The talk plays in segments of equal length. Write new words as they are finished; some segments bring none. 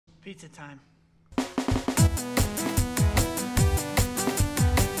Pizza time.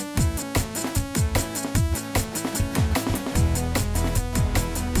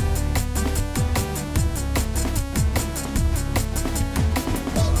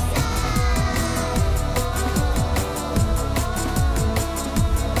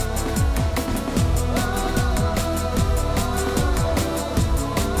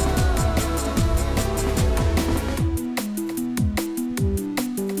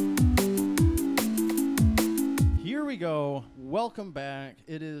 Welcome back.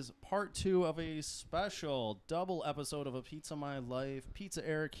 It is part 2 of a special double episode of A Pizza My Life. Pizza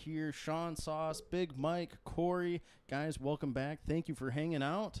Eric here, Sean Sauce, Big Mike, Kory. Guys, welcome back. Thank you for hanging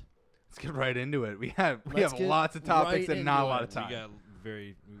out. Let's get right into it. We have lots of topics and not a lot of time.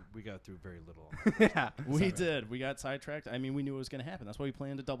 We got through very little. Yeah, we did. We got sidetracked. I mean, we knew it was going to happen. That's why we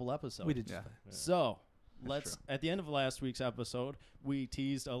planned a double episode. We did. Yeah. So let's. At the end of last week's episode, we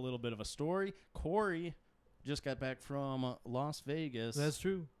teased a little bit of a story. Kory just got back from Las Vegas. That's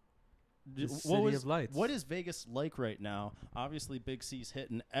true. The city of lights. What is Vegas like right now? Obviously, Big C's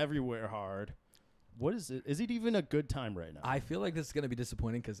hitting everywhere hard. What is it? Is it even a good time right now? I feel like this is going to be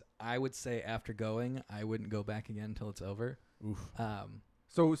disappointing because I would say after going, I wouldn't go back again until it's over. Oof.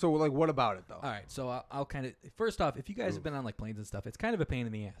 So like, what about it though? All right, so I'll kind of first off, if you guys have been on like planes and stuff, it's kind of a pain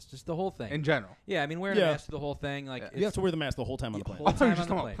in the ass, just the whole thing. In general, yeah, I mean wearing a mask through the whole thing, like you have to wear the mask the whole time on the plane. Whole time you're just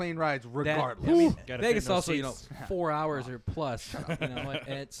on the talking plane. about plane rides, regardless. I mean, Gotta Vegas fit no also, seats. 4 hours or plus,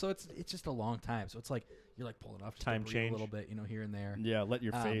 and so it's just a long time. So it's like you're like pulling off just Time to breathe change. a little bit, here and there. Yeah, let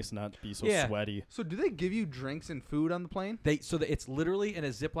your face not be so yeah. sweaty. So do they give you drinks and food on the plane? It's literally in a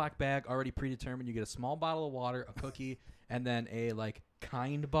Ziploc bag, already predetermined. You get a small bottle of water, a cookie, and then a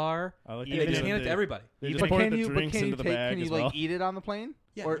Kind bar. I like and they just hand it to everybody. But can you like eat it on the plane?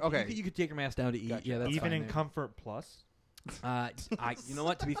 Yeah, or, okay. You could take your mask down to eat. Gotcha. Yeah, that's even fine in there. Comfort Plus. You know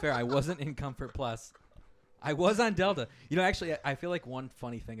what? To be fair, I wasn't in Comfort Plus. I was on Delta. Actually, I feel like one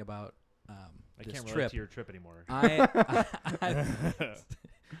funny thing about I this can't relate trip. to your trip anymore.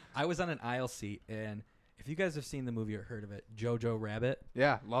 I was on an aisle seat, and if you guys have seen the movie or heard of it, Jojo Rabbit.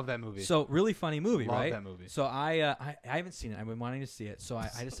 Yeah, love that movie. So really funny movie, love right? that movie. So I haven't seen it. I've been wanting to see it. So I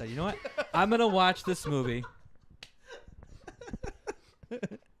decided, you know what? I'm gonna watch this movie.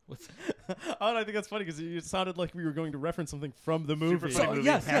 I think that's funny because it sounded like we were going to reference something from the movie. funny movie.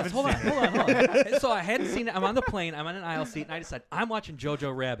 Yes, Haven't hold on. seen So I hadn't seen it. I'm on the plane. I'm on an aisle seat, and I decided I'm watching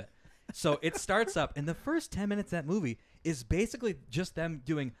Jojo Rabbit. So it starts up, and the first 10 minutes of that movie is basically just them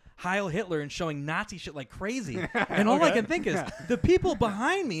doing Heil Hitler and showing Nazi shit like crazy. And all I can think is the people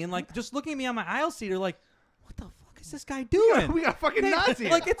behind me and like just looking at me on my aisle seat are like, what the fuck is this guy doing? We got fucking Nazi.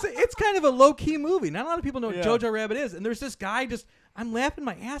 Like it's kind of a low key movie. Not a lot of people know what Jojo Rabbit is, and there's this guy I'm laughing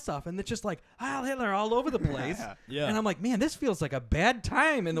my ass off, and it's just like Heil Hitler all over the place. Yeah. And I'm like, man, this feels like a bad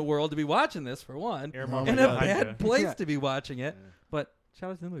time in the world to be watching this for one, Air and Mama a behind bad you. place to be watching it. But shout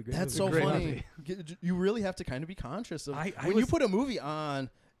out to the movie. Great That's movie. so Great funny. You really have to kind of be conscious of I when you was- put a movie on.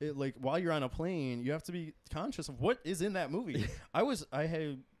 Like while you're on a plane, you have to be conscious of what is in that movie. I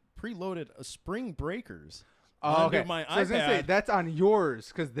had preloaded Spring Breakers. Oh, okay. My So I was gonna say iPad. that's on yours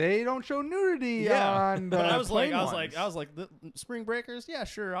because they don't show nudity on the But I was plane like, the Spring Breakers. Yeah,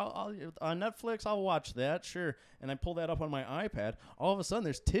 sure. I'll on Netflix. I'll watch that. Sure. And I pull that up on my iPad. All of a sudden,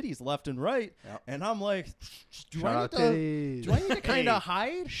 there's titties left and right, and I'm like, do I need to kind of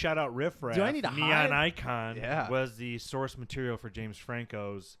hide? Shout out Riff Raff. Do I need to Neon hide? Icon Yeah. was the source material for James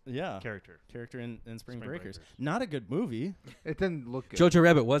Franco's character. In Spring Breakers. Breakers. Not a good movie. It didn't look good. Jojo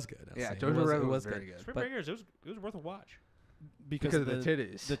Rabbit was good. I'll Yeah, say. Jojo Rabbit was good. very good. Spring But- Breakers, it was worth a watch. Because of the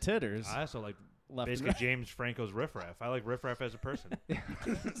titties. The titters. I also like Left basically and right. James Franco's Riff Raff. I like Riff Raff as a person.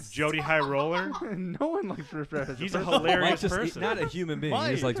 Jody High Roller, No one likes Riff Raff. he's a Mike's hilarious just person. not a human being. He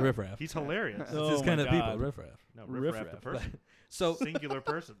Mike. just likes Riff Raff. He's hilarious. It's Oh his my kind of people, God. Riff Raff. No, Riff Riff Raff, the Raff. person. So Singular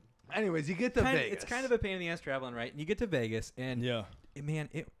person. Anyways, you get to Vegas. it's kind of a pain in the ass traveling, right? And you get to Vegas, and Yeah. man,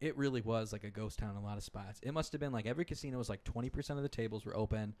 it really was like a ghost town in a lot of spots. It must have been like every casino was like 20% of the tables were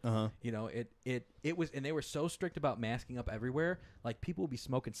open. Uh-huh. It was, and they were so strict about masking up everywhere. Like people would be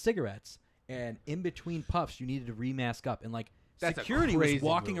smoking cigarettes, and in between puffs, you needed to remask up, and like That's a security was crazy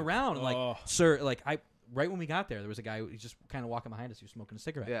walking move. around, and like, Oh. sir, like right when we got there was a guy who was just kind of walking behind us. He was smoking a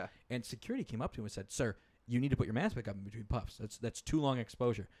cigarette. Yeah. And security came up to him and said, "Sir, you need to put your mask back up in between puffs. That's too long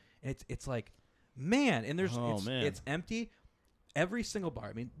exposure." And it's like, man, and it's empty. Every single bar.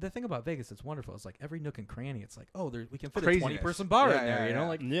 I mean, the thing about Vegas that's wonderful is like every nook and cranny. It's like, oh, we can fit Craziness. a 20-person bar Yeah, in there. yeah, You know, yeah.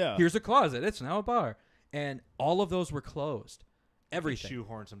 like Yeah. here's a closet. It's now a bar, and all of those were closed. Everything.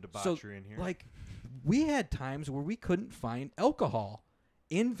 Shoehorn some debauchery in here. Like, we had times where we couldn't find alcohol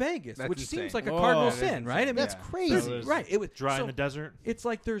in Vegas, That's which insane. seems like a Whoa. cardinal That is sin, right? I mean, That's Yeah. crazy. So it's right. It was Dry so in the desert. It's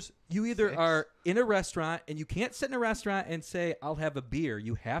like you either 6. are in a restaurant and you can't sit in a restaurant and say I'll have a beer.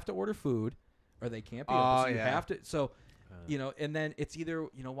 You have to order food, or they can't be open. Oh, So you yeah. have to. So and then it's either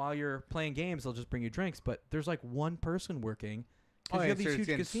while you're playing games they'll just bring you drinks, but there's like one person working. Because you have these huge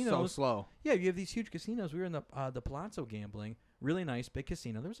So casinos. slow. Yeah, you have these huge casinos. We were in the Palazzo gambling, really nice big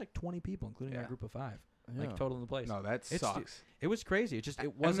casino. There was like 20 people, including our Yeah. group of 5, Yeah. like total in the place. No, that It's- sucks. It was crazy. It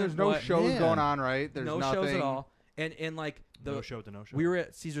And wasn't. there's no what- shows Man. going on, right? There's no nothing. shows at all. And like No show to no show. we were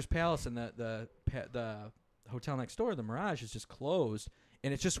at Caesar's Palace, and the hotel next door, the Mirage, is just closed,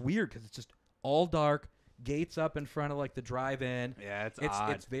 and it's just weird because it's just all dark, gates up in front of like the drive-in. Yeah, it's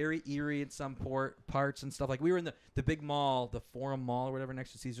odd. It's very eerie in some parts and stuff. Like we were in the big mall, the Forum Mall or whatever,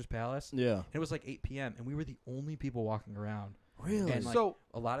 next to Caesar's Palace. Yeah. And it was like 8 p.m. and we were the only people walking around. Really? And like, So-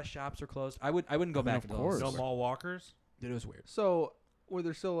 a lot of shops are closed. I wouldn't go I mean, back of to those. course. No mall walkers. It was weird. So were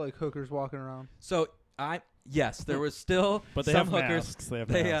there still like hookers walking around? So yes, there was still But they some have hookers. masks. They have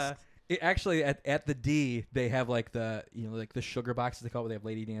They masks. actually at the D they have like the like the sugar boxes they call it, where they have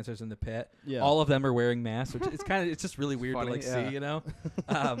lady dancers in the pit. Yeah. All of them are wearing masks, which it's just really weird Funny, to like yeah.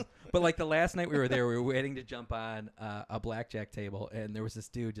 see, But like the last night we were there, we were waiting to jump on a blackjack table, and there was this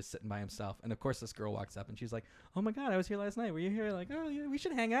dude just sitting by himself. And of course, this girl walks up and she's like, "Oh my god, I was here last night. Were you here?" Like, "Oh yeah, we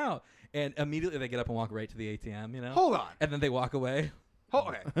should hang out." And immediately they get up and walk right to the ATM, Hold on. and then they walk away.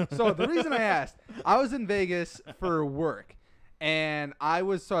 Okay. So the reason I asked, I was in Vegas for work, and I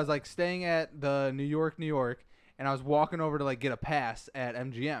was like staying at the New York, and I was walking over to like get a pass at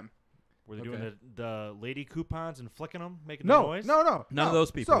MGM. Were they Okay. doing the lady coupons and flicking them, making No, the noise? no. None of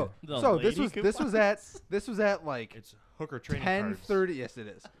those people. So The this was lady this was at like It's hooker training 10:30. Yes, it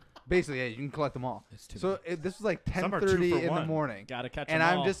is. Basically, yeah, you can collect them all. It's too So this was like Some are 2 10:30 for in the 1. morning. Gotta catch And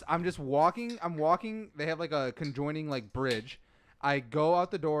them all. I'm just walking. I'm walking. They have like a conjoining like bridge. I go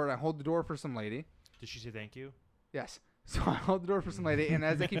out the door and I hold the door for some lady. Did she say thank you? Yes. So I hold the door for some lady, and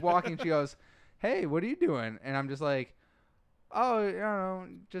as I keep walking, she goes, "Hey, what are you doing?" And I'm just like, "Oh, I don't know,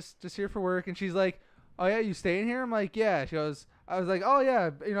 just here for work." And she's like, "Oh yeah, you staying here?" I'm like, "Yeah." She goes, I was like, "Oh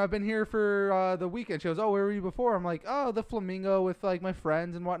yeah, I've been here for the weekend." She goes, "Oh, where were you before?" I'm like, "Oh, the Flamingo with like my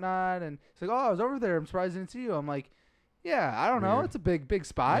friends and whatnot." And she's like, "Oh, I was over there. I'm surprised I didn't see you." I'm like, "Yeah, I don't know. Weird. It's a big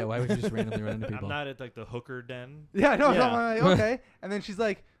spot." Yeah, why would you just randomly run into people? I'm not at like the hooker den. Yeah, no, Yeah. I'm like, okay. And then she's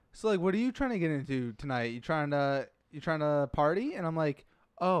like, "So like, what are you trying to get into tonight? You trying to party?" And I'm like,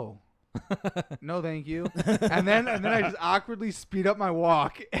 "Oh, no, thank you." and then I just awkwardly speed up my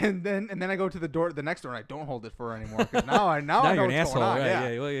walk, and then I go to the next door, and I don't hold it for her anymore because now I now know you're an what's asshole, going on.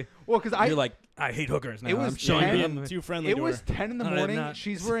 right? Yeah. Well, because You're like, I hate hookers now. It was I'm showing ten- You're them. being too friendly it to was her. 10 in the I did morning. not.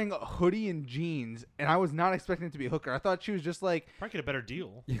 She's wearing a hoodie and jeans, and I was not expecting it to be a hooker. I thought she was just like Probably get a better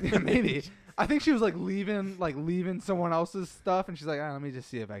deal. maybe. I think she was like leaving someone else's stuff, and she's like, let me just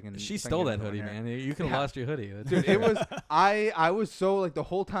see if I can. She if I can stole get that it hoodie, here." man. You could have Yeah. lost your hoodie. That's- Dude, it was I was so like the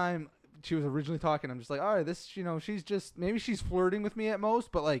whole time she was originally talking, I'm just like, all right, this she's just maybe she's flirting with me at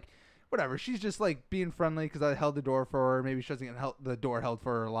most, but like whatever, she's just like being friendly because I held the door for her. Maybe she doesn't get the door held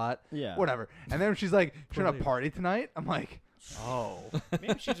for her a lot. Yeah. Whatever. And then she's like, trying to Believe. party tonight. I'm like, oh.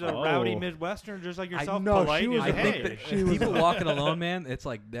 Maybe she's a Oh. rowdy Midwestern, just like yourself, know, polite. she and was- I you're think hey. that She was- people walking alone, man, it's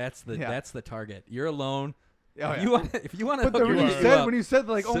like that's the Yeah. target. You're alone. Oh, If yeah. you want to But then hook when you her said up, when you said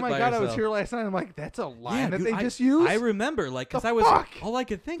like, oh sit my by god, I was yourself. here last night, I'm like, that's a line yeah, that dude, they I, just used. I remember, like, because The I was fuck? all I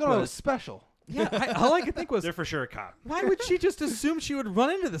could think no, it was was, special. yeah, all I could think was, They're for sure a cop. why would she just assume she would run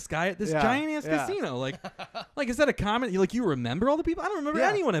into this guy at this Yeah, giant ass yeah. casino? Like, is that a comment? Like, you remember all the people? I don't remember Yeah.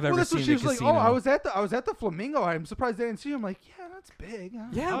 anyone I've Well, ever that's seen what she at was a like. casino. Oh, I was at the Flamingo. I'm surprised I didn't see you. I'm like, yeah, that's big. Huh?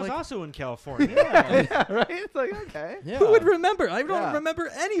 Yeah, I was like, also in California. yeah, right. It's like okay. Yeah. who would remember? I don't Yeah. remember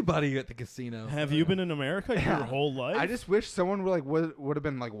anybody at the casino. Have you been in America Yeah. your whole life? I just wish someone would have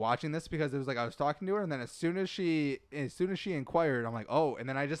been like watching this because it was like I was talking to her and then as soon as she inquired, I'm like, oh, and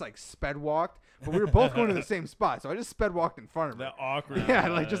then I just like sped walked, but we were both going to the same spot, so I just sped walked in front of her. that awkward. Yeah,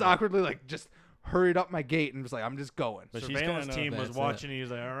 like just awkwardly like just hurried up my gate and was like, I'm just going. But she's Surveillance kinda- team was That's watching.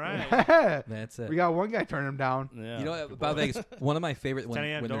 He's like, all right. That's it. We got one guy turn him down. Yeah. You know about Vegas, one of my favorite 10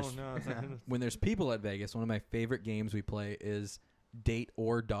 a.m. when there's Don't know. It's like, when there's people at Vegas, one of my favorite games we play is date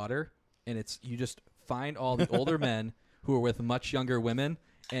or daughter, and it's you just find all the older men who are with much younger women,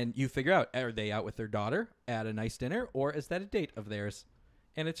 and you figure out are they out with their daughter at a nice dinner, or is that a date of theirs?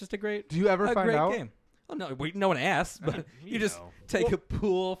 And it's just a great, Do you ever a find great out? game. Oh no, no one asks, but you just know. take a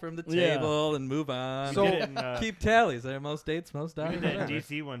pool from the Yeah. table and move on. So- We did it in, keep tallies. Are most dates, most we daughters. did that in whatever.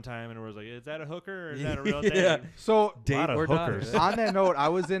 DC one time, and it was like, is that a hooker or is that a real Yeah. thing? So Date Lot of or daughter. hookers. on that note, I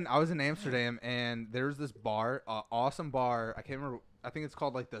was in Amsterdam and there's this bar, awesome bar. I can't remember. I think it's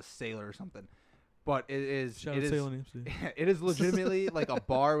called like the Sailor or something. but it is Shout it out is Salem AMC. it is legitimately like a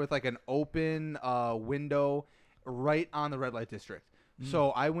bar with like an open window right on the red light district.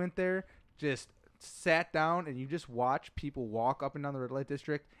 So I went there, just sat down, and you just watch people walk up and down the red light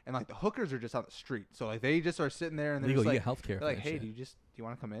district, and like the hookers are just on the street. So like they just are sitting there and they're Legal, just you like, get healthcare. they're like, hey, do you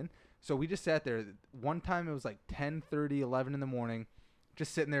want to come in? So we just sat there. One time it was like 10:30, 11 in the morning,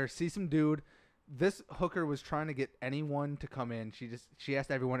 just sitting there, see some dude. This hooker was trying to get anyone to come in. She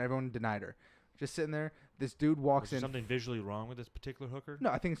asked everyone denied her. Just sitting there. This dude walks Was there in. something visually wrong with this particular hooker?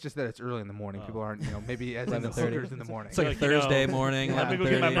 No, I think it's just that it's early in the morning. Oh. People aren't, maybe as in the 11:30. hookers in the morning. It's like Like, Thursday morning. Yeah. Let me go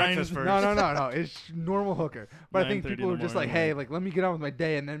get my 11:30. breakfast first. No. It's normal hooker. But I think 9:30 people in are the just like, morning, hey, right. like, let me get on with my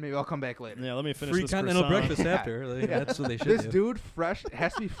day, and then maybe I'll come back later. Yeah, let me finish Free this continental croissant. breakfast Yeah. after. Like, Yeah. That's what they should This do. dude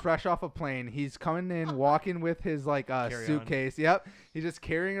has to be fresh off a plane. He's coming in, walking with his like Carry-on. suitcase. Yep. He's just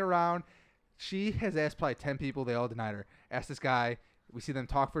carrying it around. She has asked probably 10 people. They all denied her. Asked this guy. We see them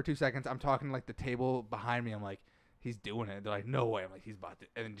talk for 2 seconds. I'm talking to, like the table behind me. I'm like, he's doing it. They're like, no way. I'm like, he's about to.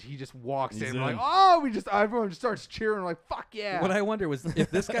 And he just walks He's in. We're like, in. oh, everyone just starts cheering. We're like, fuck yeah. What I wonder was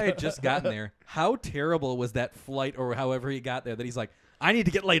if this guy had just gotten there, how terrible was that flight or however he got there that he's like, I need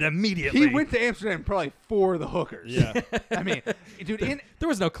to get laid immediately. He went to Amsterdam probably for the hookers. Yeah. I mean, dude, There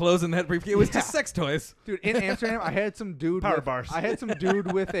was no clothes in that briefcase. It was just Yeah. sex toys. in Amsterdam, I had some dude. Power with, bars. I had some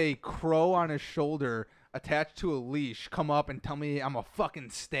dude with a crow on his shoulder attached to a leash come up and tell me I'm a fucking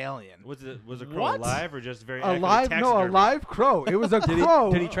stallion. Was the crow What? alive or just very A accurate live, no, a taxidermy? live crow. It was a Did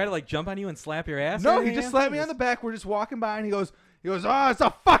crow. he try to like jump on you and slap your ass? or No, he anything just after? slapped me on the back. We're just walking by, and he goes, oh, it's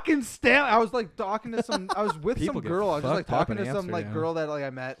a fucking stallion. I was like talking to some. I was with People some get girl. I was just like fucked up talking to in some like Amsterdam. girl that like I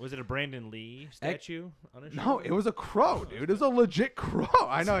met. Was it a Brandon Lee statue on his No, shoulder? it was a crow, dude. It was a legit crow.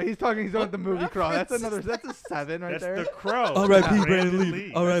 I know he's talking. He's on the movie Crow. That's another. That's a 7 right That's there. the crow. R.I.P. Brandon Brandon Lee.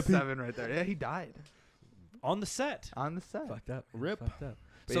 Lee. R.I.P. 7 right there. Yeah, he died On the set. on the set. Fucked up. Rip. Fucked up.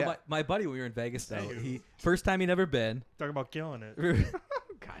 But So yeah. my buddy, when we were in Vegas, though, Thank you. he first time he'd ever been. Talking about killing it.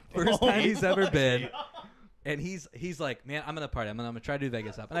 God damn. First time he's ever been. And he's like, man, I'm gonna party. I'm gonna try to do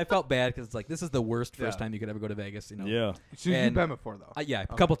Vegas up. And I felt bad because it's like this is the worst first Yeah. time you could ever go to Vegas. Yeah. So you've And- been before though. Yeah,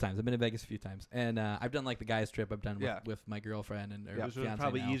 a couple times. I've been to Vegas a few times, and I've done like the guys trip. I've done Yeah. with my girlfriend and or Yeah. This was fiance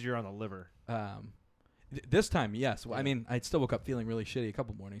probably now. easier on the liver. This time, yes. Well, I Yeah. mean, I still woke up feeling really shitty a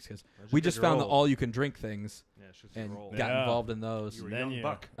couple mornings because That's we because just you're found the old. all-you-can-drink things Yeah, it's just and you're old. got Yeah. involved in those. You were a Then young you,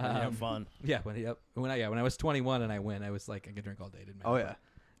 buck. then you have fun. Yeah, when I was 21 and I went, I was like, I could drink all day. Didn't matter. Oh yeah.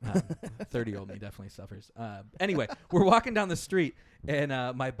 30-year-old me definitely suffers. Anyway, we're walking down the street, and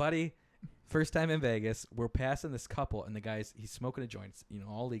my buddy, first time in Vegas, we're passing this couple, and the guy's he's smoking a joint. It's,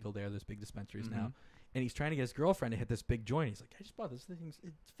 all legal there. There's big dispensaries Mm-hmm. now, and he's trying to get his girlfriend to hit this big joint. He's like, I just bought this thing.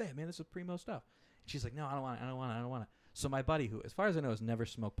 It's fat, man. This is primo stuff. And she's like, no, I don't want it. So my buddy, who, as far as I know, has never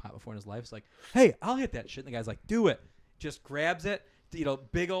smoked pot before in his life, is like, hey, I'll hit that shit. And the guy's like, do it. Just grabs it.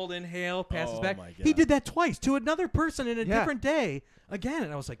 Big old inhale, passes Oh back. my He God. did that twice to another person in a Yeah. different day again,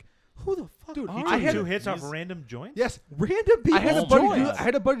 and I was like, "Who the fuck Dude, are he you?" I had 2 hits off he's- random joints? Yes. random people. I had a Oh buddy. my Do, God. I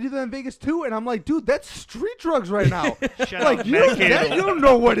had a buddy do that in Vegas too, and I'm like, dude, that's street drugs right now. Shout like out you don't, medicated. you don't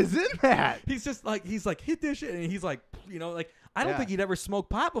know what is in that. He's just like hit this shit, and he's like, I don't Yeah. think he'd ever smoked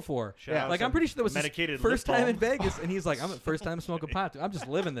pot before. Shout Yeah. out Like I'm some pretty sure that was his medicated first lip time in balm. Vegas, and he's like, I'm first time smoking pot. I'm just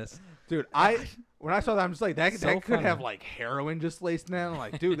living this. Dude, when I saw that, I'm just like, that So could funny. have like heroin just laced in that. I'm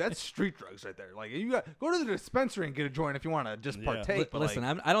like, dude, that's street drugs right there. Like, you go to the dispensary and get a joint if you want to just Yeah. partake. but, Listen,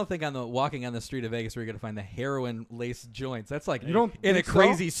 like, I don't think walking on the street of Vegas where you're gonna find the heroin laced joints. That's like You don't in a think so?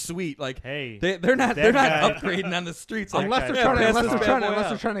 crazy suite. Like Hey, they're not that guy- upgrading on the streets. Like, unless guy- they're Yeah, trying to, pass unless this they're bad trying to, boy unless out.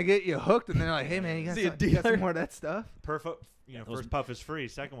 they're trying to get you hooked, and they're like, hey man, you got See a some dealer? more of that stuff. first puff is free,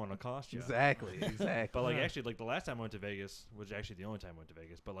 second one will cost you. Exactly. But like actually, like the last time I went to Vegas was actually the only time I went to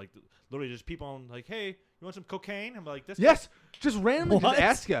Vegas. But like literally, just people on like, hey, you want some cocaine? I'm like, this. Yes, just randomly What? just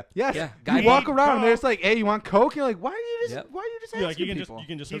ask you. Yes, Yeah, you guy walk need around and they're coke. just like, "Hey, you want coke?" You're like, "Why are you just? Yep. Why are you just You're asking like, people?" you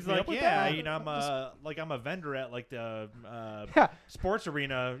can just He's hook me like, up with yeah, that? I'm a vendor at like the Yeah, sports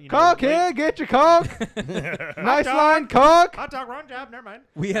arena. coke here, get your coke. Nice line, coke. Hot dog, wrong job. Never mind.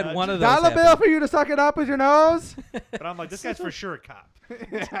 we had one of those. Dollar bill happen. for you to suck it up with your nose. But I'm like, this guy's for sure a cop.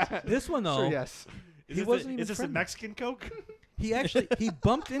 This one though, Sure, yes. He wasn't even Is this a friendly. Mexican coke? he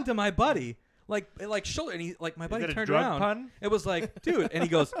bumped into my buddy like shoulder, and my buddy that a turned drug around. pun? It was like, dude, and he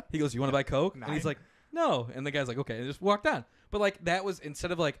goes, you want to buy coke? And he's Nine. like, no, and the guy's like, okay, and just walked on. But like that was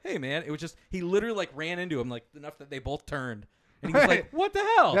instead of like, hey man, it was just he literally like ran into him like enough that they both turned, and he was like, what the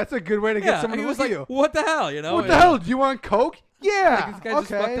hell? That's a good way to get yeah, someone and to he was look like, at you. what the hell, What the And, hell? Do you want coke? Yeah. Like, this guy just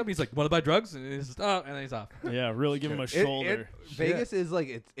fucked okay. up. He's like, want to buy drugs? And he's just, oh, and then he's off. Yeah, really give him a It- shoulder. Vegas is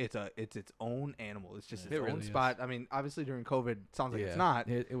like it's its own animal. It's just Yeah, its it own really spot. I mean, obviously during COVID, it sounds like it's not.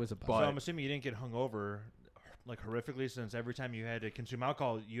 It was a But- So I'm assuming you didn't get hungover like horrifically, since every time you had to consume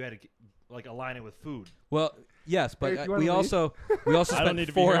alcohol, you had to like align it with food. Well, yes, but Eric, you wanna we leave? also I don't spent need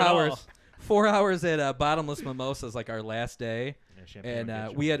to be 4 here at all. hours. 4 hours at Bottomless Mimosas, like our last day, Yeah, champagne would and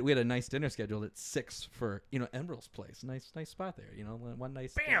get you. we had a nice dinner scheduled at 6 for Emerald's place. Nice spot there. One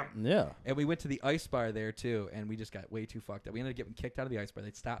nice. Bam! Yeah. And we went to the ice bar there too, and we just got way too fucked up. We ended up getting kicked out of the ice bar.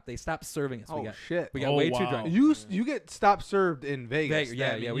 They stopped serving us. Oh shit! We got Oh, way too wow. drunk. You get stop served in Vegas. Vegas, yeah,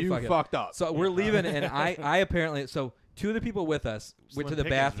 That yeah, means we you fuck it. fucked up. So we're leaving, and I apparently two of the people with us went to Slim the pickings,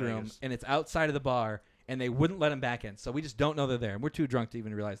 bathroom, Vegas. and it's outside of the bar, and they wouldn't let them back in. So we just don't know they're there, and we're too drunk to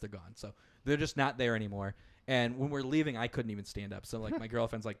even realize they're gone. So they're just not there anymore. And when we're leaving, I couldn't even stand up. So like my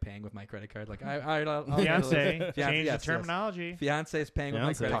girlfriend's like paying with my credit card. Like I'll Fiance, Fiance, change yes, the terminology. Fiance is paying with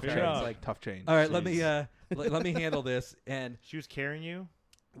my Fiance, credit tough card. fair It's enough. like, Tough change. all right, Jeez. let me handle this. And She was carrying you.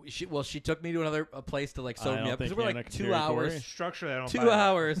 she took me to another place to like I soak don't me up because think we're Hannah like can 2 carry hours. Kory. Structurally, I don't. 2 buy that.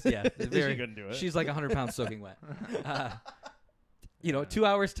 hours, yeah. She Very, couldn't do it. she's like 100 pounds soaking wet. 2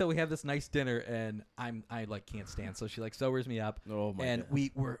 hours till we have this nice dinner, and I like can't stand. So she like sobers me up, Oh my and God.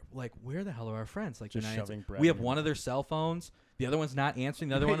 we were like, where the hell are our friends? Like, Just they're not shoving answering. bread We in have your one of mouth. their cell phones. The other one's not answering.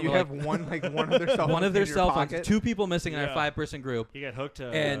 The other one, you we're have like, one of their cell phones. one of their in your cell phones. pocket? 2 people missing in our Yeah. 5-person group. He got hooked to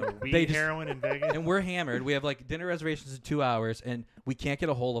And weed, they just- heroin in Vegas. And we're hammered. We have like dinner reservations in 2 hours, and we can't get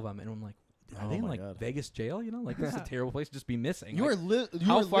a hold of them. And I'm like, are Oh they in my like God. Vegas jail? Like this is a terrible place to just be missing. You Like, are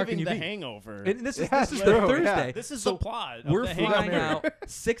how you are far living can you the be? Hangover. and this is Yeah, this is true, the yeah. Thursday. This is So the plot. of we're the flying Hangover. out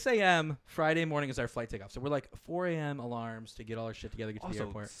 6 a.m. Friday morning is our flight takeoff. So we're like 4 a.m. alarms to get all our shit together, get to the Also,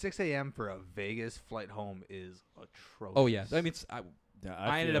 airport. 6 a.m. for a Vegas flight home is atrocious. Oh yeah, I mean, Yeah,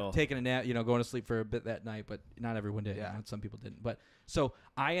 I ended feel- up taking a nap, going to sleep for a bit that night, but not everyone did. Yeah. Some people didn't. But so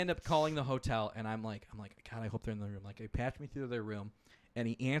I end up calling the hotel, and I'm like, God, I hope they're in the room. Like, they patched me through their room, and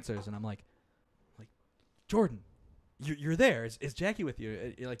he answers, and I'm like, Jordan, you're there. Is Jackie with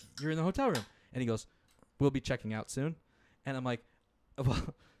you? You're in the hotel room, and he goes, we'll be checking out soon, and I'm like, well,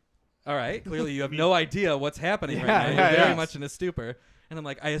 all right. Clearly, you have no idea what's happening right now. Yeah, You're very yeah. much in a stupor, and I'm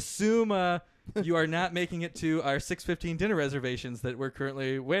like, I assume. You are not making it to our 6:15 dinner reservations that we're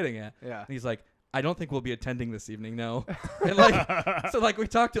currently waiting at. Yeah. And he's like, I don't think we'll be attending this evening, no. And like, so like we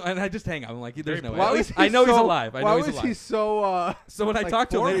talked to, and I just hang out. I'm like, there's no way. At least I know he's alive. I know he's Why was alive. he so? So when I like,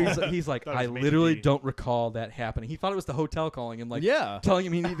 talked to him later, formal? he's like, Thought it I was Major literally D. don't recall that happening. He thought it was the hotel calling him, like yeah. telling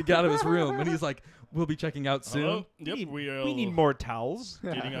him he needed to get out of his room, and he's like, we'll be checking out soon. Hello? Yep, We need more towels.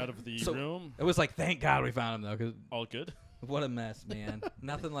 getting out of the So- room. It was like, thank God we found him though, because All good. what a mess, man.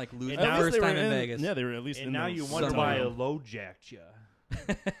 Nothing like losing And the now- first they were time in Vegas. Yeah, they were at least And in now the you wonder summer why I room. low jacked you.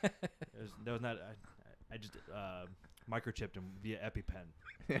 That was not. I just microchipped him via EpiPen.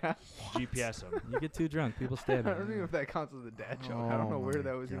 Yeah. GPS him. You get too drunk, people I stab don't know you. if that counts as a dad joke. I don't know Oh where my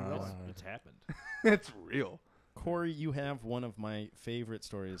that was even God. going. It's happened. It's real. Kory, you have one of my favorite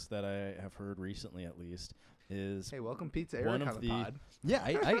stories that I have heard recently, at least. Is Hey, welcome Pizza Eric one on of the the pod. yeah,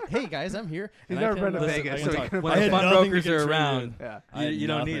 hey guys, I'm here. He's and I never can- been to listen, Vegas, I so can he talk. can When I the had fun nothing brokers to are contribute. around, Yeah. I had you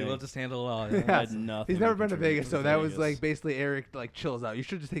don't need it. nothing. We'll just handle it all. Yeah. I had nothing. He's never to been to contribute Vegas, so that was Vegas. like basically Eric like chills out. You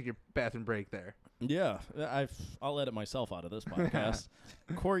should just take your bathroom break there. Yeah, I'll edit myself out of this podcast.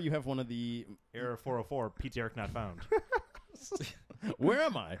 Kory, you have one of the. Error 404. Pizza Eric not found. Where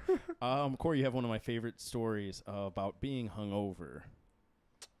am I? Kory, you have one of my favorite stories about being hungover.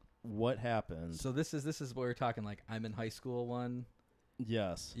 What happened? So this is what we're talking like I'm in high school one.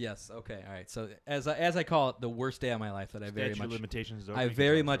 Yes. Yes. Okay. All right. So as I call it, the worst day of my life that I very Statute of much limitations is over. I You can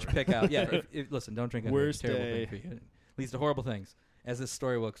very tell the much story. pick out. Yeah. Listen, don't drink. Worst Terrible day. thing for you. Leads to horrible things, as this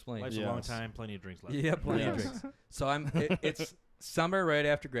story will explain. Life's a long Yes. time. Plenty of drinks left. Yeah, plenty of Yes. drinks. So it's summer right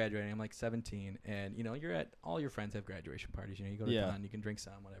after graduating. I'm like 17, and you're at all your friends have graduation parties. You go to Yeah. town, you can drink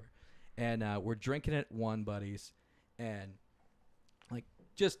some, whatever. And we're drinking at one buddy's, and like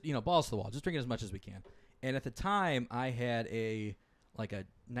just balls to the wall, just drinking as much as we can. And at the time, I had a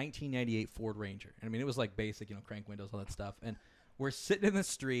 1998 Ford Ranger. I mean, it was like basic, crank windows, all that stuff. And we're sitting in the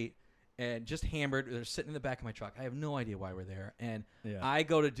street and just hammered. They're sitting in the back of my truck. I have no idea why we're there. And Yeah. I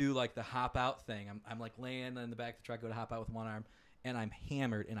go to do like the hop out thing. I'm like laying in the back of the truck, go to hop out with one arm, and I'm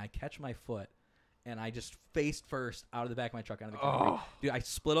hammered, and I catch my foot, and I just face first out of the back of my truck onto the concrete. Dude, I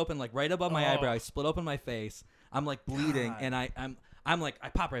split open like right above my eyebrow. I split open my face. I'm like bleeding, God. and I'm like I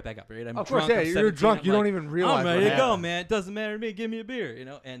pop right back up. Right, I'm Of drunk. course, yeah, I'm you're 17, drunk. I'm You like, don't even realize. I'm ready what to go, happened. man. It doesn't matter to me. Give me a beer,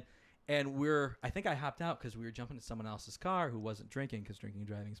 and I think I hopped out because we were jumping to someone else's car who wasn't drinking because drinking and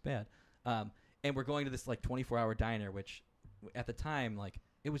driving is bad. And we're going to this like 24-hour diner, which at the time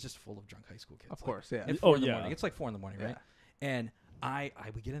it was just full of drunk high school kids. Of course, yeah. At Oh, 4 in the yeah. morning. It's like 4 in the morning, Yeah. right? And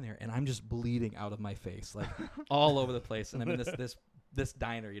we get in there, and I'm just bleeding out of my face, like all over the place. And I'm in this this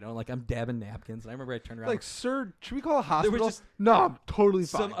diner, like I'm dabbing napkins. And I remember I turned around. Like, sir, should we call a There was hospital? just No, I'm totally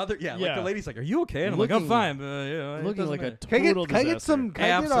fine. some other, like Yeah. the lady's like, "Are you okay?" And I'm like, "I'm Looking- fine." But, it Looking doesn't like a matter. total Can I get disaster. can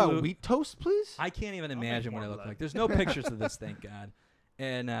I get a Absolute- wheat toast, please? I can't even I'll make imagine what I more look of like. that. There's no pictures of this, thank God.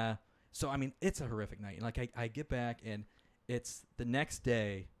 And so, I mean, it's a horrific night. And like, I get back, and it's the next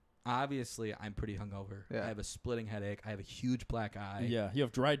day. Obviously, I'm pretty hungover. Yeah. I have a splitting headache. I have a huge black eye. Yeah, you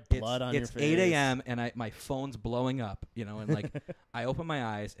have dried It's, blood on your it's face. 8 a.m. and my phone's blowing up, and like I open my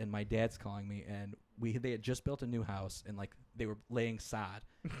eyes and my dad's calling me, and they had just built a new house, and like they were laying sod.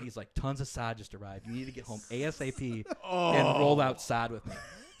 He's like, tons of sod just arrived. You need to get home ASAP and roll out sod with me.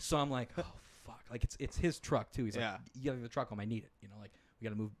 So I'm like, oh fuck, like it's his truck too. He's Yeah. like, you gotta get the truck home. I need it. Like we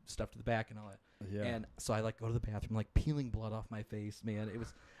gotta move stuff to the back and all that. Yeah. And so I like go to the bathroom, like peeling blood off my face, man.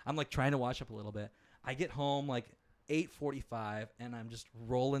 I'm like trying to wash up a little bit. I get home like 8:45, and I'm just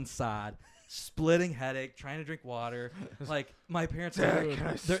rolling sod, splitting headache, trying to drink water. Like my parents, Dad, can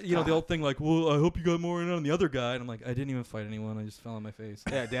I the old thing, like, well, I hope you got more in on the other guy. And I'm like, I didn't even fight anyone. I just fell on my face.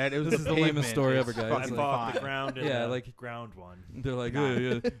 Yeah, Dad, it was This is the lamest story ever, guys. I It's fought like, off the ground and Yeah, like- ground one. They're like,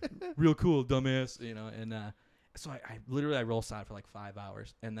 yeah, real cool, dumbass, and so I literally I roll sod for like 5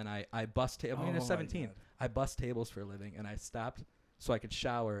 hours, and then I bust tables. I mean, Oh I'm my 17. God. I bust tables for a living, and I stopped so I could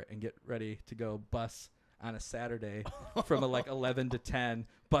shower and get ready to go bus on a Saturday from like 11 to 10,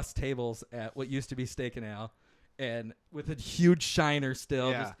 bust tables at what used to be Steak and Ale, and with a huge shiner still.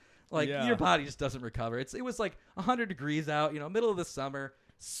 Yeah. Just, like Yeah. your body just doesn't recover. It was like 100 degrees out, middle of the summer,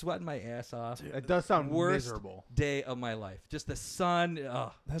 sweating my ass off. It does sound Worst miserable. day of my life. Just the sun.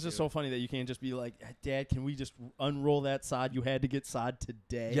 Oh, That's just dude. so funny that you can't just be like, Dad, can we just unroll that sod? You had to get sod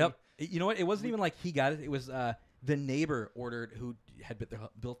today. Yep. You know what? It wasn't even like he got it. It was the neighbor ordered who had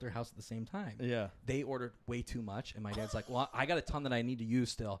built their house at the same time. Yeah. They ordered way too much, and my dad's like, "Well, I got a ton that I need to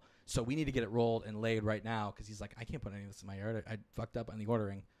use still, so we need to get it rolled and laid right now." Because he's like, "I can't put any of this in my yard. I fucked up on the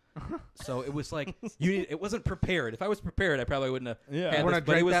ordering." So it was like it wasn't prepared. If I was prepared, I probably wouldn't have. Yeah. had Wouldn't this, have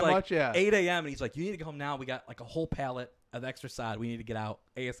but it drank was that like much, yeah. 8 a.m. and he's like, "You need to go home now. We got like a whole pallet of extra sod. We need to get out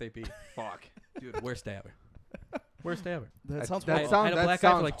ASAP." Fuck. Dude, worst day ever. Worst day ever. That sounds I horrible. had a that black eye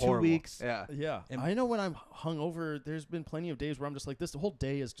for sounds like 2 horrible. weeks. Yeah. Yeah, And- I know when I'm hungover, there's been plenty of days where I'm just like, this whole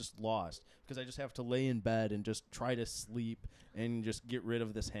day is just lost because I just have to lay in bed and just try to sleep and just get rid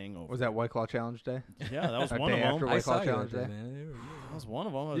of this hangover. Was that White Claw Challenge Day? Yeah, that was That one day of after them. White I Claw saw you Challenge that day, Day? man. That was one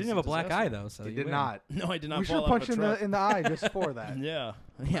of them. You didn't have a black eye though, so He you did win. not. No, I did not. We should fall have out of punched a in truck. the eye just for that. Yeah,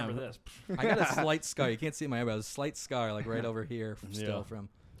 Remember this. I got a slight scar. You can't see my eyebrow. A slight scar, like right over here, still Yeah. from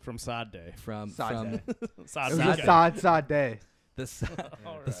from sod day. Sod day. Sod It was day. a sod day. the sod,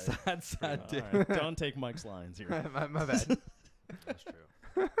 All the right. sod day. All right, don't take Mike's lines here. my bad. That's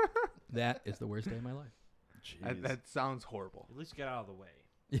true. That is the worst day of my life. Jeez. That sounds horrible. At least get out of the way.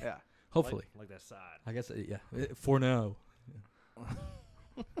 Yeah. Hopefully, Like that side. I guess yeah. For now,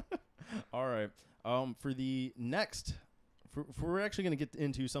 All right. For the next, we're actually going to get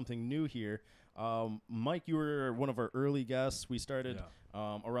into something new here. Mike, you were one of our early guests. We started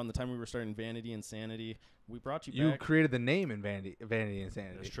around the time we were starting Vanity and Sanity. We brought you You back. created the name in Vanity and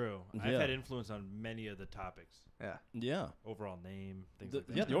Sanity. That's true. Yeah. I've had influence on many of the topics. Yeah. Yeah. Overall name, things like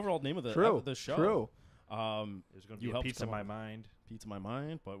that. Yeah, the overall name of the True. the show. True. There's going to You be a helped pizza in come my up- mind. Pizza My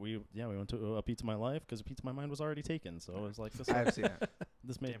Mind, but we went to a Pizza My Life because Pizza My Mind was already taken. So it was like this. I've seen it.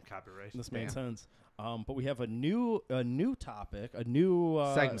 This made Damn copyright. this made Damn. sense. But we have a new topic, a new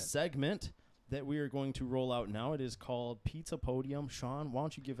segment that we are going to roll out now. It is called Pizza Podium. Sean, why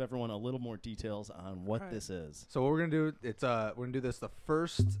don't you give everyone a little more details on what Alright. this is? So what we're gonna do? We're gonna do this the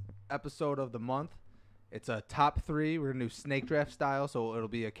first episode of the month. It's a top 3. We're gonna do snake draft style. So it'll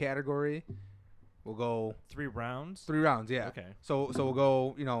be a category. We'll go 3 rounds. 3 rounds. Yeah. Okay. So we'll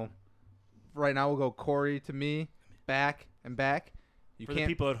go. Right now we'll go Kory to me, back and back. You For the can't.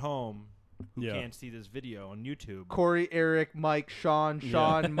 people at home who Yeah. can't see this video on YouTube, Kory, Eric, Mike, Sean, Yeah.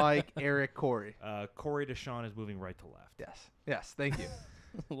 Sean, Mike, Eric, Kory. Kory to Sean is moving right to left. Yes. Yes. Thank you.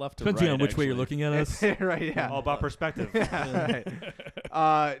 Left to depending right, on which way you're actually. looking at us. right. Yeah. All about perspective. Yeah,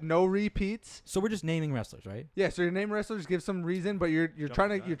 right. No repeats. So we're just naming wrestlers, right? Yeah, so your name wrestlers give some reason, but you're Jump trying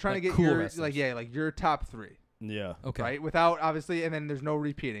the to gun. you're trying Like to get cool your wrestlers. like your top 3, Yeah. Okay. right? Without obviously, and then there's no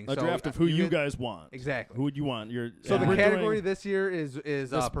repeating. A so draft of who you get- guys want. exactly. Who would you want? So the we're category doing- this year is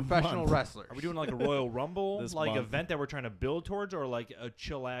this professional month. wrestlers. Are we doing like a Royal Rumble This like month. event that we're trying to build towards, or like a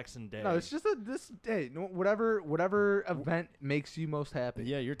chillaxing day? No, it's just this day. No, whatever event makes you most happy.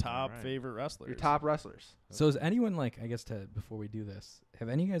 Yeah, your top Alright. favorite wrestlers. Your top wrestlers. So is anyone like, I guess before we do this, have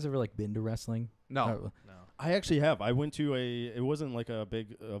any of you guys ever like been to wrestling? No. Oh, no. I actually have. I went to it wasn't like a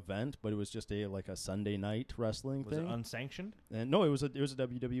big event, but it was just a Sunday night wrestling Was thing. it unsanctioned? And no, it was a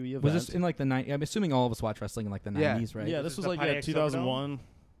WWE event. Was this in like the 90s? I'm assuming all of us watch wrestling in like the Yeah. 90s, right? Yeah, This this is was the like Pontiac 2001.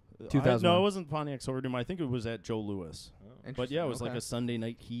 2001. No, it wasn't Pontiac Silverdome. I think it was at Joe Louis. Oh. But yeah, it was like Okay. a Sunday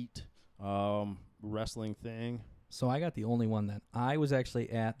night heat wrestling thing. So I got the only one then. I was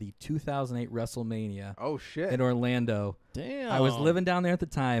actually at the 2008 WrestleMania Oh shit. in Orlando. Damn. I was living down there at the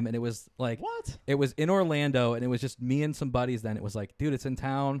time, and it was like What? it was in Orlando, and it was just me and some buddies. Then it was like, dude, it's in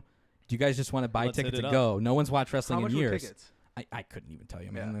town. Do you guys just want to buy Let's hit tickets it to up. go? No one's watched How wrestling much in were years. tickets? I couldn't even tell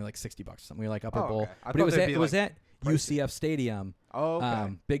you, man. Yeah. They're like $60 or something. We were like Upper Oh, Bowl, okay. I but it thought was they'd at be, it was like, at pricey. UCF Stadium, Oh,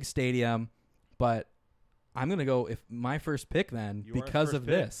 okay. big stadium. But I'm gonna go if my first pick then You are because first of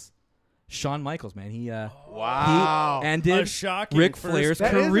pick. this. Shawn Michaels, man, he Wow. he ended A shocking Ric first Flair's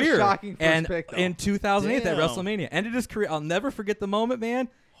That is a career shocking first and pick, though. in 2008 that Damn. WrestleMania ended his career. I'll never forget the moment, man.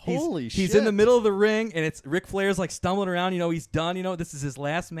 Holy He's in the shit. middle of the ring, and it's Ric Flair's like stumbling around. You know, he's done. You know, this is his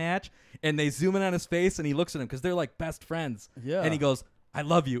last match, and they zoom in on his face, and he looks at him because they're like best friends. Yeah. And he goes, "I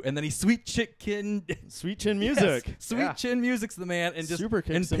love you," and then he sweet chin, Sweet chin music. Yes, sweet Yeah. chin music's the man, and just Super and kicks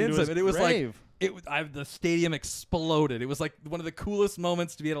him pins to him, his and it was grave. like. The stadium exploded. It was like one of the coolest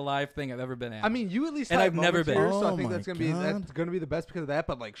moments to be at a live thing I've ever been at. I mean, you at least And have I've never moments been. here, so I Oh think my that's gonna be the best because of that.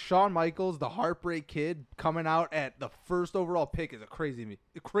 But like Shawn Michaels, the Heartbreak Kid, coming out at the first overall pick is a crazy move.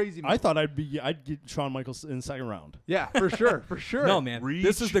 I thought I'd get Shawn Michaels in the second round. Yeah, for sure, for sure. no, man,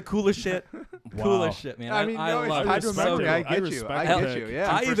 this is the coolest shit. Wow. Coolest shit, man. I mean, I no, it's love tied it. to a It's so memory. good. I get you. respect I that get you. pick.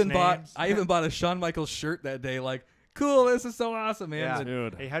 Yeah. I First even names. bought a Shawn Michaels shirt that day. Like, cool, this is so awesome, man. Yeah. But-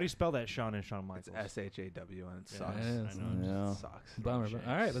 Dude. Hey, how do you spell that, Sean and Shawn It's Michaels? SHAW and it Yeah, sucks. it is. I know, it Yeah. just sucks. Bummer. Shame.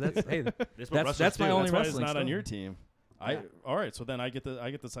 But, all right, but that's hey, That's what that's wrestlers my do. only That's why it's wrestling not on story. your team. All right, so then I get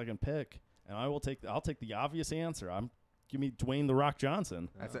the second pick, and I'll take the obvious answer. Give me Dwayne the Rock Johnson.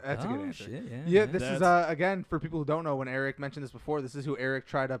 That's a oh, good answer. Shit, Yeah, this is That's- again for people who don't know. When Eric mentioned this before, this is who Eric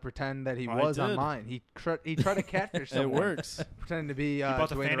tried to pretend that he I was did. online. He tried to catfish It someone, works. pretending to be You bought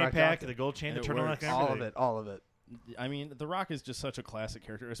the Dwayne fanny Rock pack, Johnson. the gold chain, the It turtleneck, works. and all of everything. it, all of it. I mean, The Rock is just such a classic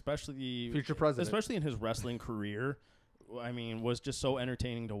character, especially Future president. especially in his wrestling career. I mean, was just so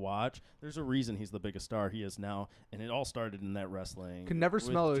entertaining to watch. There's a reason he's the biggest star he is now, and it all started in that wrestling. Could never with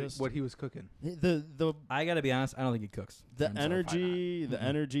smell just what he was cooking. the I gotta be honest. I don't think he cooks. the himself. energy, the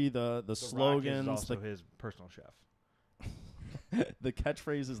energy, the The slogans, Rock is also his personal chef. the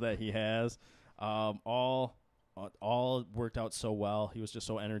catchphrases that he has, all worked out so well. He was just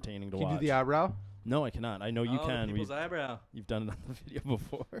so entertaining to Can you watch. do the eyebrow? No, I cannot. I know you Oh, can. people's eyebrow. You've done it on the video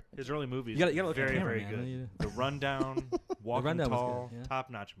before. His early movies, You gotta look at very, the camera, very man. good. You- The Rundown, Walking Rundown was Tall, good, yeah.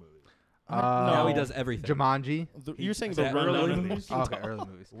 top-notch movie. Now he No. does everything. Jumanji. You're saying Is the that rundown early of movies? Walking Okay, Tall. early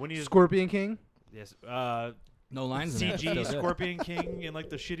movies. When he's Scorpion King. yes, No lines in that. CG Still good. Scorpion King and like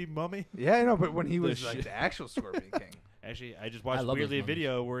the shitty mummy. Yeah, I know, but when he The was like shit. the actual Scorpion King. Actually, I just watched love those weirdly a mummies.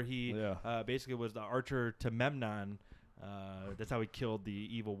 video where he Yeah. basically was the archer to Memnon. That's how he killed the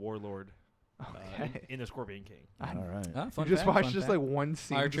evil warlord Okay. in the Scorpion King. All right. Ah, fun You just fact, watched fun just fact. like one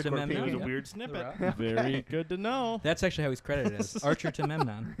scene. Archer of to Scorpion It Memnon. was King. a Yeah. weird snippet. Okay. Very good to know. That's actually how he's credited as Archer to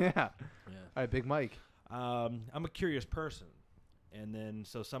Memnon. Yeah. Yeah. All right, Big Mike. I'm a curious person, and then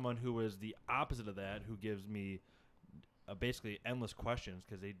so someone who is the opposite of that, who gives me basically endless questions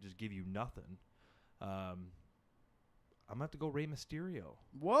because they just give you nothing. I'm gonna have to go Rey Mysterio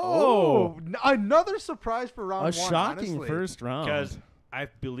Whoa. Another surprise for round A one. shocking honestly. first round. because I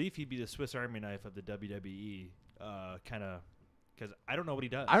believe he'd be the Swiss Army knife of the WWE, kind of. Because I don't know what he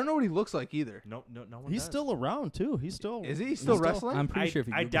does. I don't know what he looks like either. No one. He's does. still around too. He's still. Is he still wrestling? I'm pretty sure if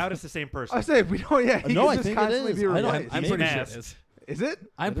you I Google doubt it- it's the same person. I say we don't. Yeah, he No, can I just think it constantly is. be I don't- replaced. I'm He's pretty sure it masked. is. Is it?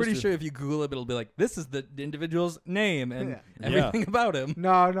 I'm That is pretty true. sure if you Google it, it'll be like, this is the individual's name and Yeah. everything about him. No,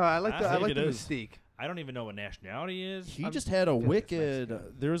 I like the I I think like it the is. mystique. I don't even know what nationality he is. He I'm- just had a yeah, that's wicked.